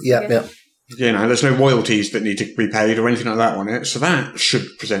 Yeah. There's no royalties that need to be paid or anything like that on it, so that should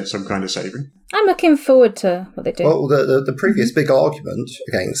present some kind of saving. I'm looking forward to what they do. Well, the previous big argument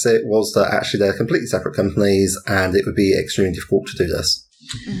against it was that actually they're completely separate companies and it would be extremely difficult to do this.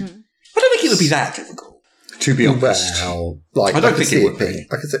 I don't think it would be that difficult, to be honest. Well, I don't think it would be.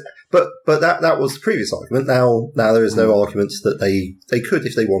 I could say, but that was the previous argument. Now there is no argument that they could,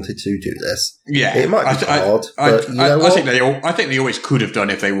 if they wanted to, do this. Yeah, it might be hard, but I think they always could have done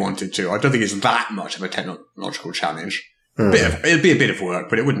if they wanted to. I don't think it's that much of a technological challenge. It'd be a bit of work,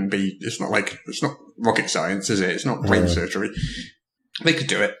 but it wouldn't be. It's not rocket science, is it? It's not brain surgery. They could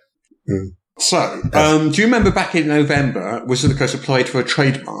do it. So, do you remember back in November, Wizards of the Coast applied for a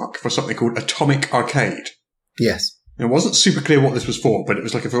trademark for something called Atomic Arcade? Yes. It wasn't super clear what this was for, but it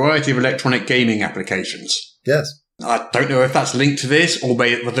was a variety of electronic gaming applications. Yes. I don't know if that's linked to this or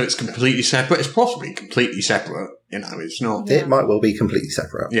whether it's completely separate. It's possibly completely separate. It's not. It might well be completely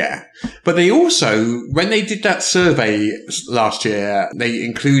separate. Yeah. But they also, when they did that survey last year, they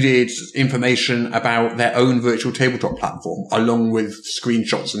included information about their own virtual tabletop platform, along with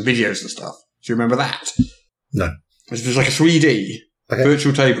screenshots and videos and stuff. Do you remember that? No. It was like a 3D. Okay.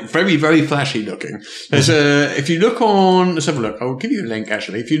 Virtual table, very, very flashy looking. There's if you look on, let's have a look. I'll give you a link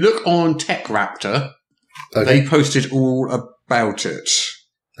actually. If you look on TechRaptor, they posted all about it.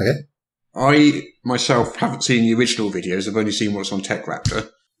 Okay. I myself haven't seen the original videos. I've only seen what's on TechRaptor.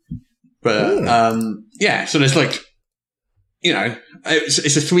 But, so there's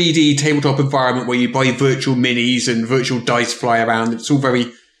it's a 3D tabletop environment where you buy virtual minis and virtual dice fly around. It's all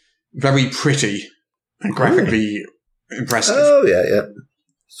very, very pretty and graphically impressive. Oh yeah.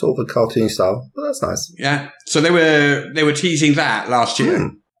 Sort of a cartoon style, but that's nice. Yeah. So they were teasing that last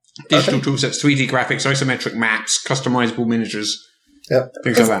year. Digital toolsets, 3D graphics, isometric maps, customizable miniatures. Yep.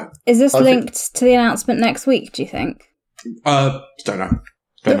 Things like that. Is this linked to the announcement next week, do you think? Don't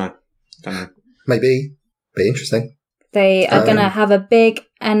know. Maybe. Be interesting. They are going to have a big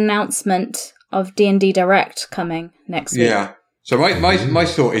announcement of D&D Direct coming next week. Yeah. So my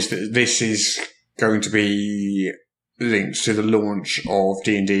thought is that this is going to be linked to the launch of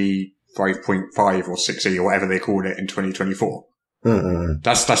D&D 5.5 or 6e or whatever they call it in 2024.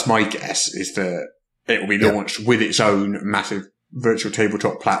 That's my guess, is that it will be launched with its own massive virtual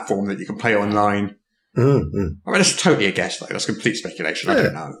tabletop platform that you can play online. I mean, that's totally a guess, though. That's complete speculation. I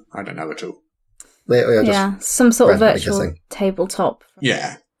don't know at all. Some sort of virtual tabletop.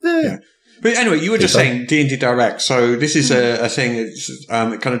 Yeah. But anyway, you were just saying D&D Direct. So this is a thing.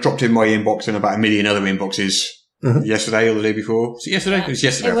 It kind of dropped in my inbox and about a million other inboxes yesterday or the day before. Was it yesterday? Yeah. It was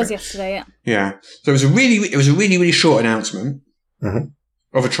yesterday. It was yesterday. Yeah. Yeah. So it was a really, really short announcement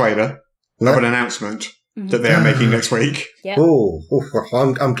of a trailer of an announcement that they are making next week. Yeah. Oh,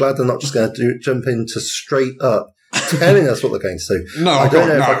 I'm glad they're not just going to jump into straight up telling us what they're going to do. No, I don't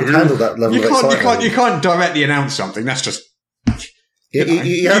know if I could handle that level of excitement. You can't directly announce something. That's just...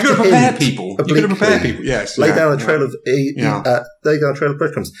 You have to prepare people. You've got to prepare people, yes. Lay down a trail of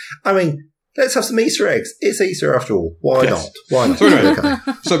breadcrumbs. I mean, let's have some Easter eggs. It's Easter after all. Why not? So anyway,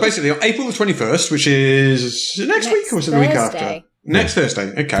 so basically on April the 21st, which is next week or is it the week after? Next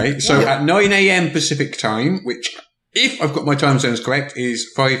Thursday. Okay. So at 9 a.m. Pacific time, which, if I've got my time zones correct,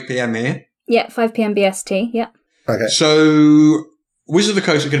 is 5 p.m. here. Yeah, 5 p.m. BST. Yeah. Okay. So Wizards of the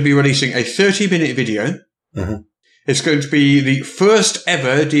Coast are going to be releasing a 30-minute video. Mm-hmm. It's going to be the first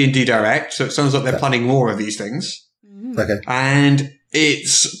ever D&D Direct, so it sounds like they're planning more of these things. Okay. And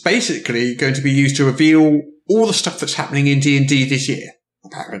it's basically going to be used to reveal all the stuff that's happening in D&D this year,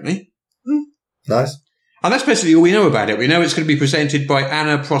 apparently. Nice. And that's basically all we know about it. We know it's going to be presented by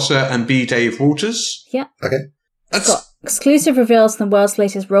Anna Prosser and B. Dave Walters. Yeah. Okay. It's got exclusive reveals from the world's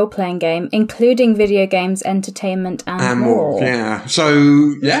latest role-playing game, including video games, entertainment, and more. Yeah.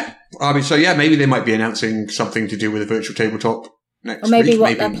 So, yeah. Maybe they might be announcing something to do with a virtual tabletop next week. Or maybe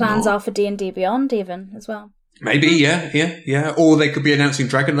what their plans are for D&D Beyond, even, as well. Maybe, yeah. Or they could be announcing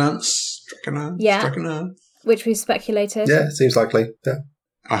Dragonlance. Dragonlance. Which we've speculated. Yeah, seems likely. Yeah.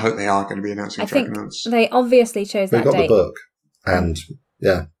 I hope they are going to be announcing Dragonlance. They obviously chose that date. They got the book. And,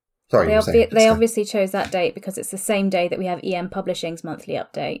 yeah. Sorry, they obviously chose that date because it's the same day that we have EM Publishing's monthly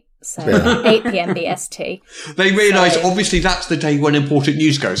update. So, 8 p.m. BST. They realised, obviously, that's the day when important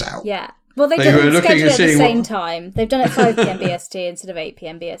news goes out. Yeah. Well, they didn't schedule it at the same time. They've done it 5 p.m. BST instead of 8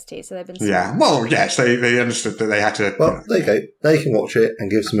 p.m. BST, so they've been... Yeah, well, yes, they understood that they had to... Well, there you go. They can watch it and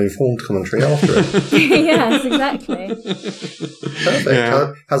give some informed commentary after it. Yes, exactly. Perfect.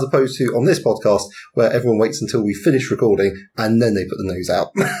 Yeah. As opposed to on this podcast, where everyone waits until we finish recording and then they put the news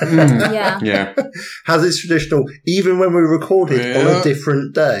out. Yeah. As is traditional, even when we record it on a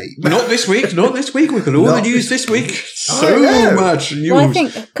different day. Not this week. We got all the news this week. So much news. Well, I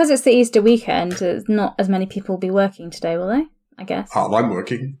think because it's the Easter weekend, not as many people will be working today, will they? I guess. Oh, I'm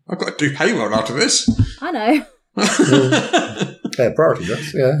working. I've got to do payroll after this. I know. Priority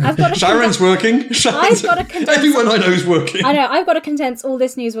jobs, yeah. Sharon's working. I've got to condense... Everyone I know is working. I know. I've got to condense all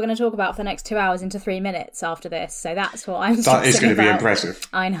this news we're going to talk about for the next 2 hours into 3 minutes after this. So that's what I'm That is going to be impressive.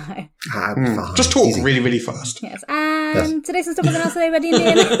 I know. Just talk really, really fast. Yes. And today's some stuff was announced today by D&D.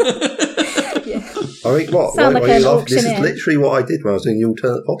 Yeah. I mean, what? Sound like an auctioneer. This is literally what I did when I was doing the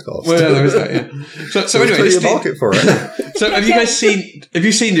alternate podcast. Well, there is that, yeah. So anyway, there's a market for it. So have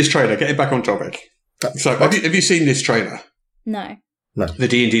you seen this trailer? Getting back on topic. So have you seen this trailer? No. The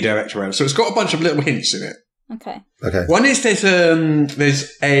D&D Direct trailer. So it's got a bunch of little hints in it. Okay. One is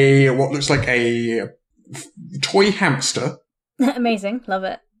there's a what looks like a toy hamster. Amazing. Love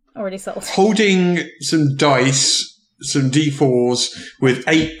it. Already sold. Holding some dice, some D4s with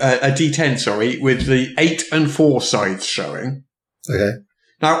a D10, with the 8 and 4 sides showing. Okay.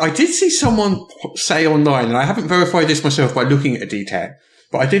 Now, I did see someone say online, and I haven't verified this myself by looking at a D10,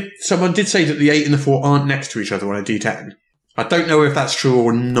 but someone did say that the 8 and the 4 aren't next to each other on a D10. I don't know if that's true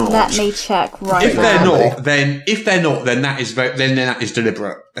or not. Let me check right if now. If they're not, then that is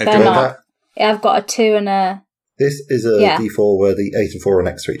deliberate. They're not. Yeah, I've got a 2 and a... This is a D4 where the 8 and 4 are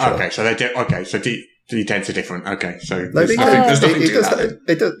next to each other. Okay, so so D10s are different. Okay, so there's nothing to that.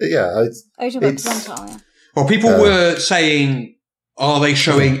 It does, yeah. Well, people were saying, are they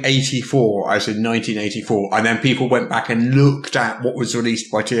showing 84 as in 1984? And then people went back and looked at what was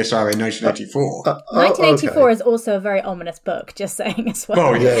released by TSR in 1984. 1984 is also a very ominous book, just saying as well.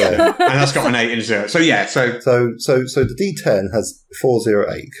 Oh, yeah. And that's got an 8 and 0. So, yeah. So the D10 has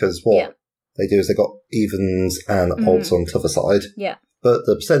 408 because what they do is they got evens and odds on the other side. Yeah. But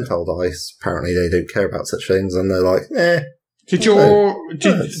the percentile dice, apparently they don't care about such things and they're like, Did your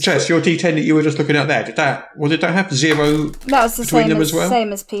D10 that you were just looking at there, did that have 0 that was the between them as well?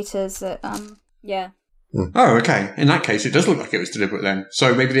 Same as Peter's, yeah. Oh, okay. In that case, it does look like it was deliberate then.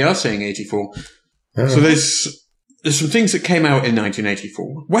 So maybe they are saying 84. Yeah. So there's some things that came out in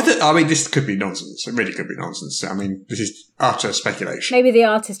 1984. This could be nonsense. It really could be nonsense. I mean, this is utter speculation. Maybe the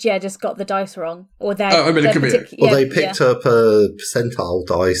artist, just got the dice wrong. Or they they picked up a percentile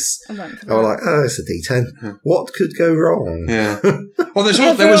dice. They were like, it's a D10. Yeah. What could go wrong? Yeah. Well,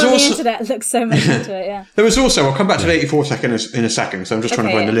 there was also... the internet looks so much into it, yeah. There was also... I'll come back to the 84 in a second, so I'm just trying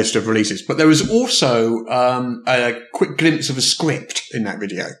to find the list of releases. But there was also a quick glimpse of a script in that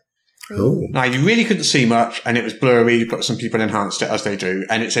video. Ooh. Now, you really couldn't see much, and it was blurry, but some people enhanced it, as they do.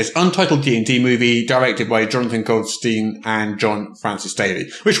 And it says, Untitled D&D movie, directed by Jonathan Goldstein and John Francis Daly,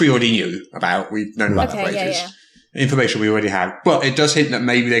 which we already knew about. We've known about that for ages. information we already have. But it does hint that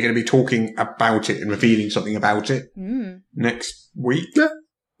maybe they're going to be talking about it and revealing something about it next week. Yeah,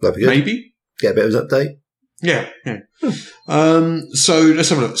 that'd be good. Maybe. Get a bit of an update. Yeah. So let's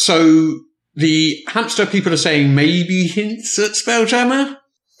have a look. So the hamster people are saying maybe hints at Spelljammer.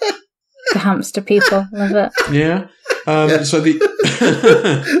 The hamster people, love it. Yeah. So the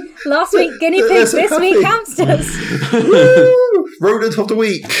last week guinea pigs, this week hamsters. Woo! Rodent of the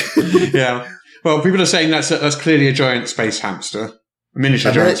week. Yeah. Well, people are saying that's clearly a giant space hamster.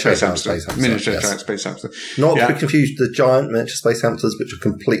 Miniature giant space hamster. Miniature giant space hamster. Not to be confused with the giant miniature space hamsters, which are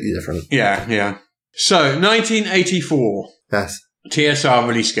completely different. Yeah. So, 1984. Yes. TSR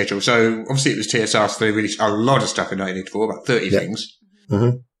release schedule. So, obviously it was TSR, so they released a lot of stuff in 1984, about 30 things.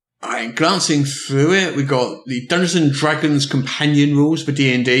 Mm-hmm. Glancing through it, we got the Dungeons & Dragons companion rules for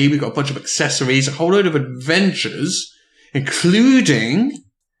D&D. We got a bunch of accessories, a whole load of adventures, including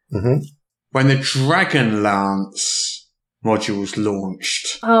when the Dragonlance modules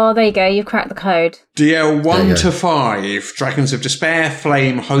launched. Oh, there you go. You've cracked the code. DL 1 to 5, Dragons of Despair,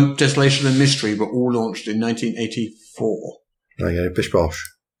 Flame, Hope, Desolation and Mystery were all launched in 1984. There you go, bish bosh.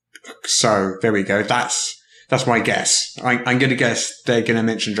 So, there we go. That's my guess. I'm going to guess they're going to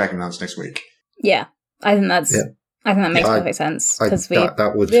mention Dragonlance next week. Yeah. I think that makes perfect sense. Because we've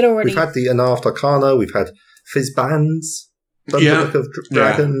had the Unearthed Arcana, we've had Fizzbands, Book of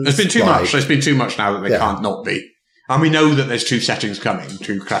Dragons. There's been too much. There's been too much now that they can't not be. And we know that there's 2 settings coming,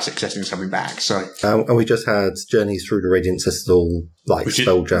 2 classic settings coming back. So, and we just had Journeys Through the Radiant Citadel,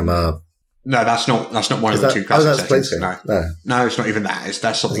 Spelljammer. No, that's not one of the 2 classic settings. No, it's not even that.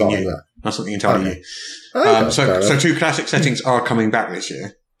 That's something new. That's something entirely new. So 2 classic settings are coming back this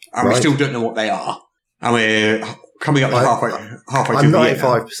year, and we still don't know what they are. And we're coming up to halfway I'm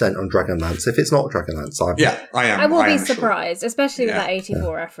 95% on Dragonlance. If it's not Dragonlance, I am. I will be surprised, especially with that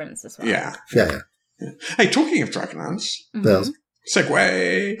 84 reference as well. Yeah. Hey, talking of Dragonlance,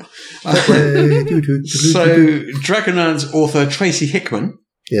 segue. So, Dragonlance author Tracy Hickman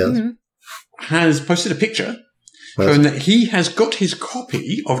has posted a picture showing that he has got his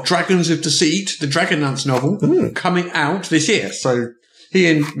copy of Dragons of Deceit, the Dragonlance novel, coming out this year. So, he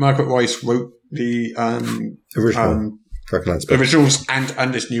and Margaret Weiss wrote the originals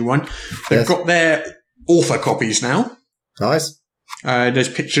and this new one. They've got their author copies now. Nice. There's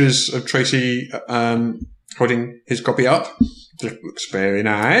pictures of Tracy holding his copy up. It looks very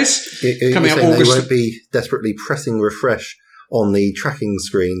nice. Coming up August. They won't be desperately pressing refresh on the tracking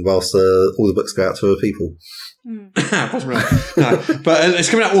screen whilst all the books go out to other people. Possibly. No. But it's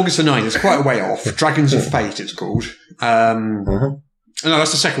coming out August the 9th. It's quite a way off. Dragons of Fate, it's called. No,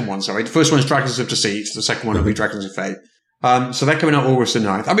 that's the second one, sorry. The first one is Dragons of Deceit. The second one will be Dragons of Fate. So they're coming out August the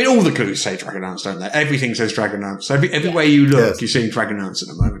 9th. I mean, all the clues say Dragonlance, don't they? Everything says Dragonlance. Everywhere you look, you're seeing Dragonlance at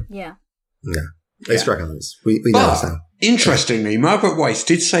the moment. Yeah. It's Dragonlance. We know this now. Interestingly, Margaret Weiss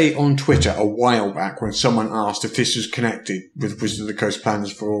did say on Twitter a while back when someone asked if this was connected with Wizards of the Coast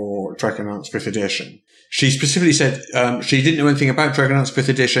plans for Dragonlance 5th edition. She specifically said she didn't know anything about Dragonlance 5th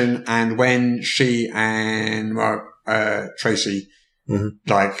edition, and when she and Tracy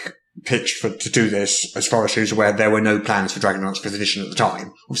pitched to do this, as far as she was aware, there were no plans for Dragonlance 5th edition at the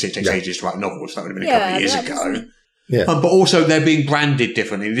time. Obviously, it takes ages to write novels. That would have been a couple of years ago. Yeah. But also, they're being branded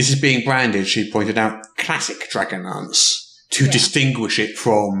differently. This is being branded, she pointed out, classic Dragonlance to distinguish it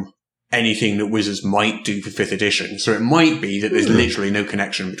from anything that Wizards might do for 5th edition. So it might be that there's literally no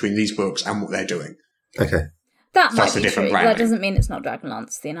connection between these books and what they're doing. Okay. That might be true. That doesn't mean it's not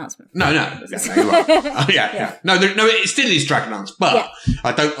Dragonlance, the announcement. No. Yeah, you're right. No, it still is Dragonlance, but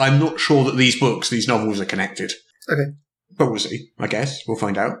I'm not sure that these novels are connected. Okay. But we'll see, I guess. We'll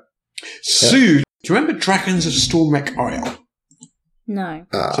find out. Soon. Do you remember Dragons of Stormwreck Isle? No.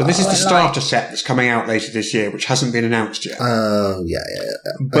 So this is the starter set that's coming out later this year, which hasn't been announced yet. Oh, yeah.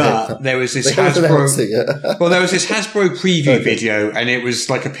 But there was this Hasbro... Well, there was this Hasbro preview video, and it was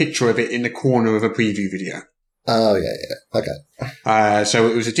like a picture of it in the corner of a preview video. Oh, yeah. Okay. So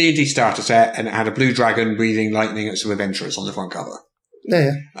it was a D&D starter set, and it had a blue dragon breathing lightning at some adventurers on the front cover.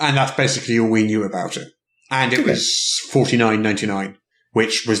 Yeah. And that's basically all we knew about it. And it was $49.99.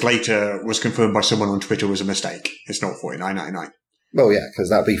 Which was confirmed by someone on Twitter was a mistake. It's not $49.99. Well, yeah, because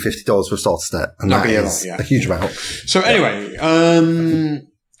that'd be $50 for a starter set, and that is a huge amount. So anyway,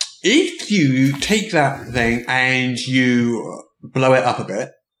 if you take that thing and you blow it up a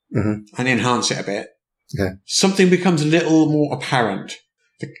bit and enhance it a bit, something becomes a little more apparent.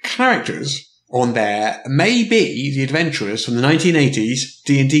 The characters on there may be the adventurers from the 1980s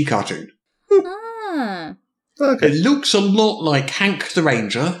D&D cartoon. Okay. It looks a lot like Hank the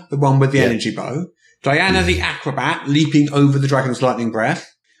Ranger, the one with the energy bow, Diana the Acrobat leaping over the dragon's lightning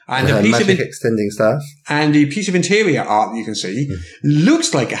breath, And a piece magic extending staff. And the piece of interior art that you can see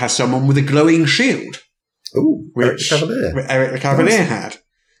looks like it has someone with a glowing shield. Ooh, which Eric the Cavalier had.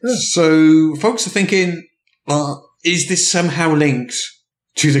 Yeah. So folks are thinking, is this somehow linked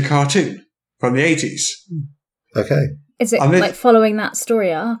to the cartoon from the 80s? Okay. Is it like following that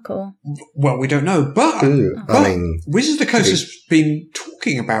story arc, or? Well, we don't know, but Wizards of the Coast has been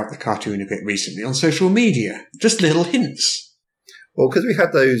talking about the cartoon a bit recently on social media. Just little hints. Well, because we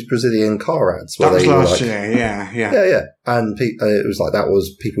had those Brazilian car ads. That was last year, yeah. Yeah. And it was like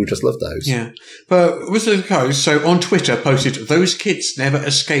people just loved those. Yeah. But Wizards of the Coast, so on Twitter, posted, those kids never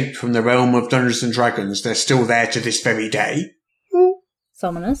escaped from the realm of Dungeons and Dragons. They're still there to this very day.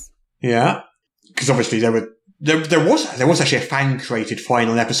 Ominous. Yeah. Because obviously there was actually a fan-created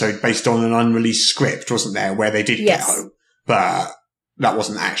final episode based on an unreleased script, wasn't there, where they did get home. But that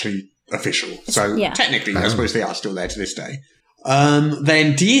wasn't actually official. So technically, I suppose they are still there to this day.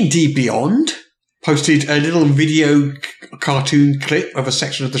 Then D&D Beyond posted a little video cartoon clip of a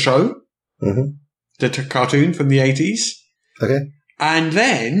section of the show. Mm-hmm. The cartoon from the 80s. Okay. And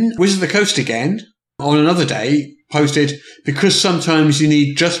then Wizards of the Coast again, on another day, posted, because sometimes you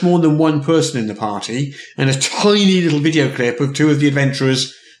need just more than one person in the party, and a tiny little video clip of two of the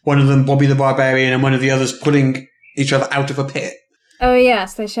adventurers, one of them Bobby the Barbarian and one of the others pulling each other out of a pit. Oh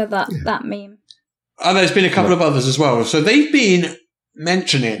yes, they shared that meme. And there's been a couple of others as well. So they've been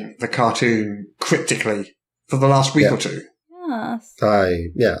mentioning the cartoon cryptically for the last week or two. Yes. I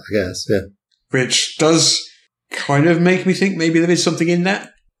guess, yeah. Which does kind of make me think maybe there is something in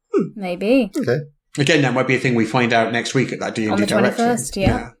that. Maybe. Okay. Again, that might be a thing we find out next week at that D&D on the Direct.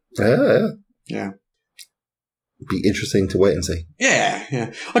 21st, Yeah. Be interesting to wait and see.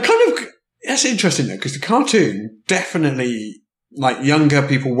 Yeah. That's interesting though, because the cartoon definitely, like, younger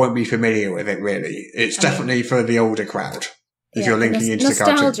people won't be familiar with it really. It's definitely for the older crowd, if you're linking into the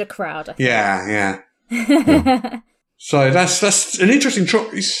cartoon. Nostalgia crowd, I think. Yeah. So that's an interesting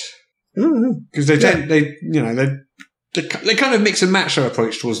choice. Because they kind of mix and match their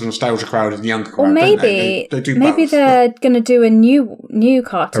approach towards the nostalgia crowd and the younger crowd. Or maybe they're going to do a new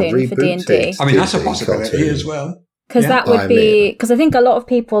cartoon for D&D. I mean, that's a possibility as well. Because that would be, because I think a lot of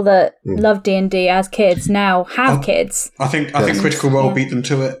people that love D&D as kids now have kids. I think Critical Role beat them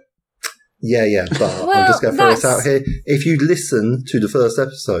to it. Yeah, but I'm just going to throw this out here. If you listen to the first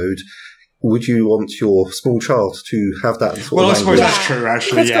episode, would you want your small child to have that sort of I suppose that's true,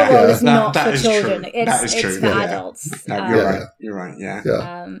 actually. Critical Role is not that for is children. True. It's true. for adults. No, you're right,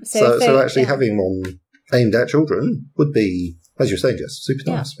 yeah. So actually having one aimed at children would be, as you're saying, Jess,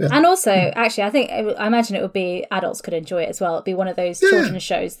 super nice. Yeah. And also, actually, I imagine it would be, adults could enjoy it as well. It'd be one of those children's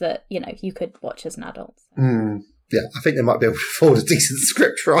shows that, you could watch as an adult. Yeah, I think they might be able to afford a decent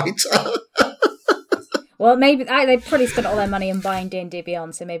script writer. Well, maybe they probably spent all their money in buying D&D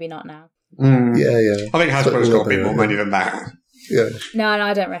Beyond, so maybe not now. Yeah. I think Hasbro's got a bit more money than that. Yeah. No,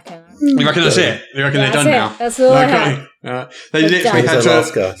 I don't reckon. You reckon that's it? You reckon they're done now? That's all I have. They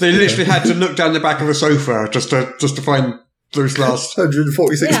literally had to look down the back of a sofa just to find those last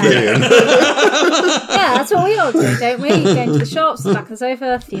 146 million. Yeah, that's what we all do, don't we? Go into the shops, back of the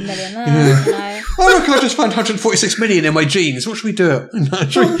sofa, a few million there, Oh, look, I just found 146 million in my jeans. What should we do?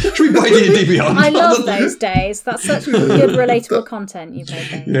 Should we buy D&D Beyond? I love those days. That's such good, relatable content you've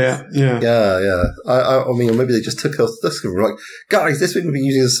made there. Yeah. I mean, maybe they just took us this and were like, guys, this thing we've been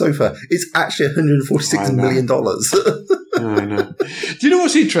using as a sofa, it's actually $146 million. I know. Do you know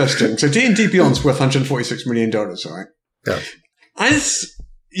what's interesting? So D&D Beyond's worth $146 million, right? Yeah. As,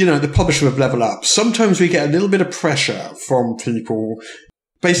 the publisher of Level Up, sometimes we get a little bit of pressure from people.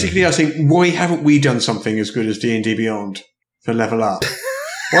 Basically, I think, why haven't we done something as good as D&D Beyond for Level Up?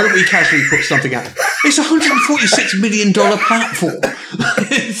 Why don't we casually put something out? It's a $146 million platform.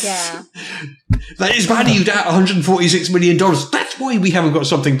 That is valued at $146 million. That's why we haven't got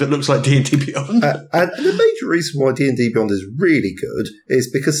something that looks like D&D Beyond. And the major reason why D&D Beyond is really good is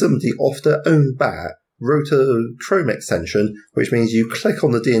because somebody off their own bat wrote a Chrome extension, which means you click on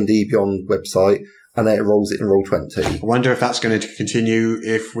the D&D Beyond website and then it rolls it in Roll20. I wonder if that's going to continue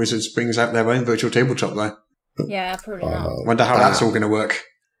if Wizards brings out their own virtual tabletop, though. Yeah, probably not. I wonder how that's all going to work.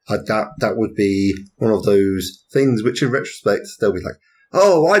 That would be one of those things which, in retrospect, they'll be like,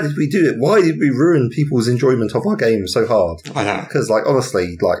 oh, why did we do it? Why did we ruin people's enjoyment of our game so hard? I know. Because,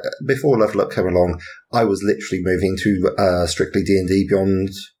 honestly, before Level Up came along, I was literally moving to strictly D&D Beyond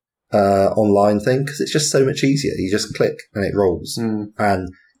online thing, because it's just so much easier. You just click and it rolls. And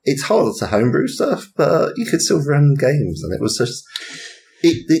it's harder to homebrew stuff, but you could still run games, and it was just...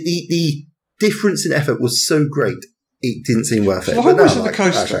 The difference in effort was so great, it didn't seem worth it. Wizards of the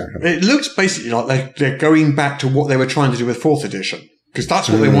Coast, it looks basically like they're going back to what they were trying to do with 4th edition. Because that's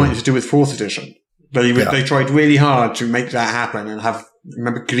what they wanted to do with 4th edition. They tried really hard to make that happen and have,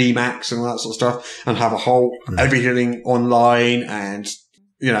 remember Gleemax and all that sort of stuff, and have a whole, everything online, and,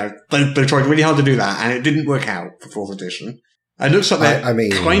 you know, they tried really hard to do that, and it didn't work out for 4th edition. It looks like they're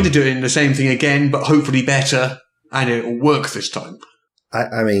trying to do it in the same thing again, but hopefully better, and it'll work this time.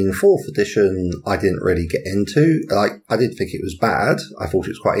 I mean, 4th edition, I didn't really get into. Like, I didn't think it was bad. I thought it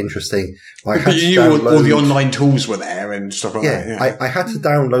was quite interesting. But you knew all the online tools were there and stuff like that. Yeah, I had to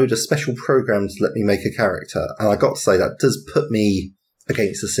download a special program to let me make a character. And I got to say, that does put me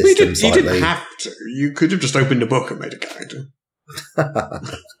against the system slightly. You didn't have to. You could have just opened a book and made a character.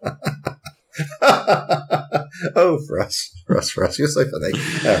 Oh, Russ, you're so funny.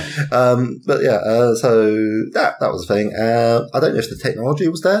 But yeah, so that was the thing. I don't know if the technology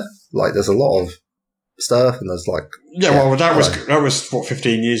was there. Like, there's a lot of stuff, and there's like that was what,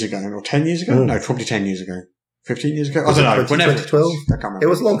 15 years ago or 10 years ago? No, probably 10 years ago. 15 years ago? I don't know. Whenever 2012, I can't remember. It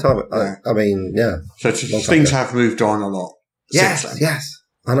was a long time. I mean, yeah. So things have moved on a lot. Yes.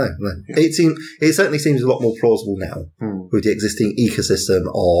 I know. Yeah. It certainly seems a lot more plausible now with the existing ecosystem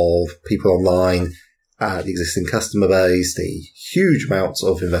of people online, the existing customer base, the huge amounts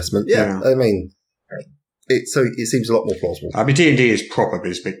of investment. Yeah. I mean, it seems a lot more plausible. I mean, D&D is proper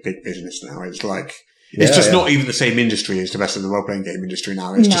big business now. It's like, it's just not even the same industry as the rest of the role-playing game industry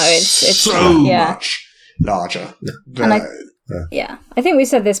now. It's so much larger. And I think we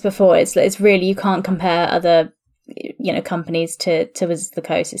said this before. It's really, you can't compare other, you know, companies to Wizards of the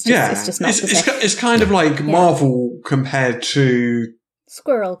Coast. It's just not the same. It's kind of like Marvel compared to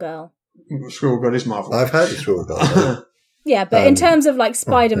Squirrel Girl. Squirrel Girl is Marvel. I've heard of Squirrel Girl. Yeah, but in terms of like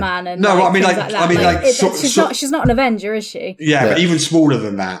Spider-Man and she's not an Avenger, is she? Yeah, but even smaller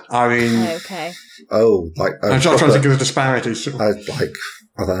than that. I mean, okay. Oh, like I'm trying to think of the disparities. Like,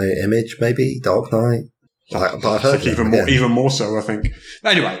 I don't know, Image maybe, Dark Knight. But I've heard even more so, I think.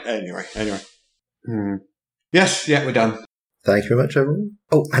 Anyway. Yes, we're done. Thank you very much, everyone.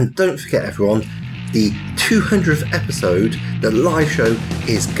 Oh, and don't forget, everyone, the 200th episode, the live show,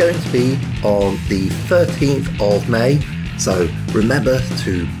 is going to be on the 13th of May. So remember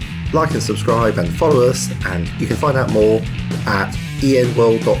to like and subscribe and follow us, and you can find out more at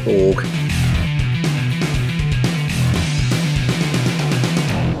enworld.org.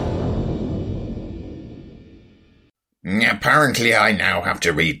 Apparently I now have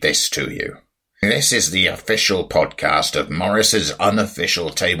to read this to you. This is the official podcast of Morris's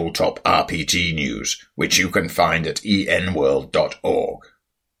unofficial tabletop RPG news, which you can find at enworld.org.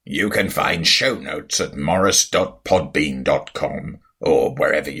 You can find show notes at morris.podbean.com or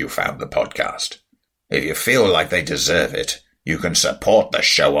wherever you found the podcast. If you feel like they deserve it, you can support the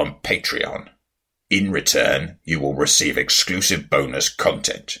show on Patreon. In return, you will receive exclusive bonus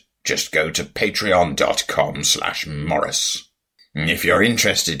content. Just go to patreon.com/Morris. If you're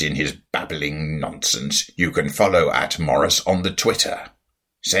interested in his babbling nonsense, you can follow at Morris on the Twitter.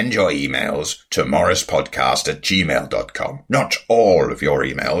 Send your emails to morrispodcast@gmail.com. Not all of your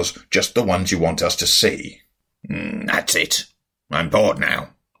emails, just the ones you want us to see. That's it. I'm bored now.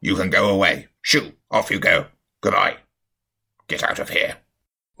 You can go away. Shoo, off you go. Goodbye. Get out of here.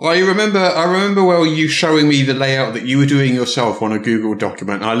 Well, I remember well you showing me the layout that you were doing yourself on a Google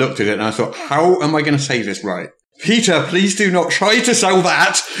document. I looked at it and I thought, how am I going to say this right? Peter, please do not try to sell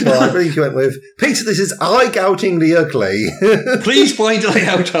that. Well, I believe you went with, Peter, this is eye-gougingly ugly. Please find a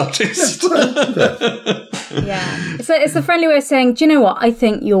layout artist. Yeah. It's a friendly way of saying, do you know what? I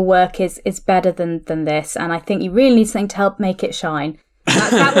think your work is better than this, and I think you really need something to help make it shine.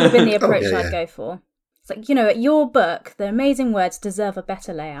 That would have been the approach I'd go for. It's like, you know, your book, the amazing words deserve a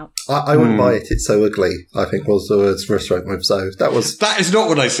better layout. I wouldn't buy it. It's so ugly, I think was the words for a straight with. So that is not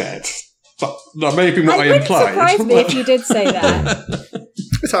what I said. That may have been what I implied. It wouldn't surprise me if you did say that.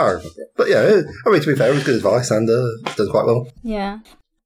 It's hard. But yeah, I mean, to be fair, it was good advice and done quite well. Yeah.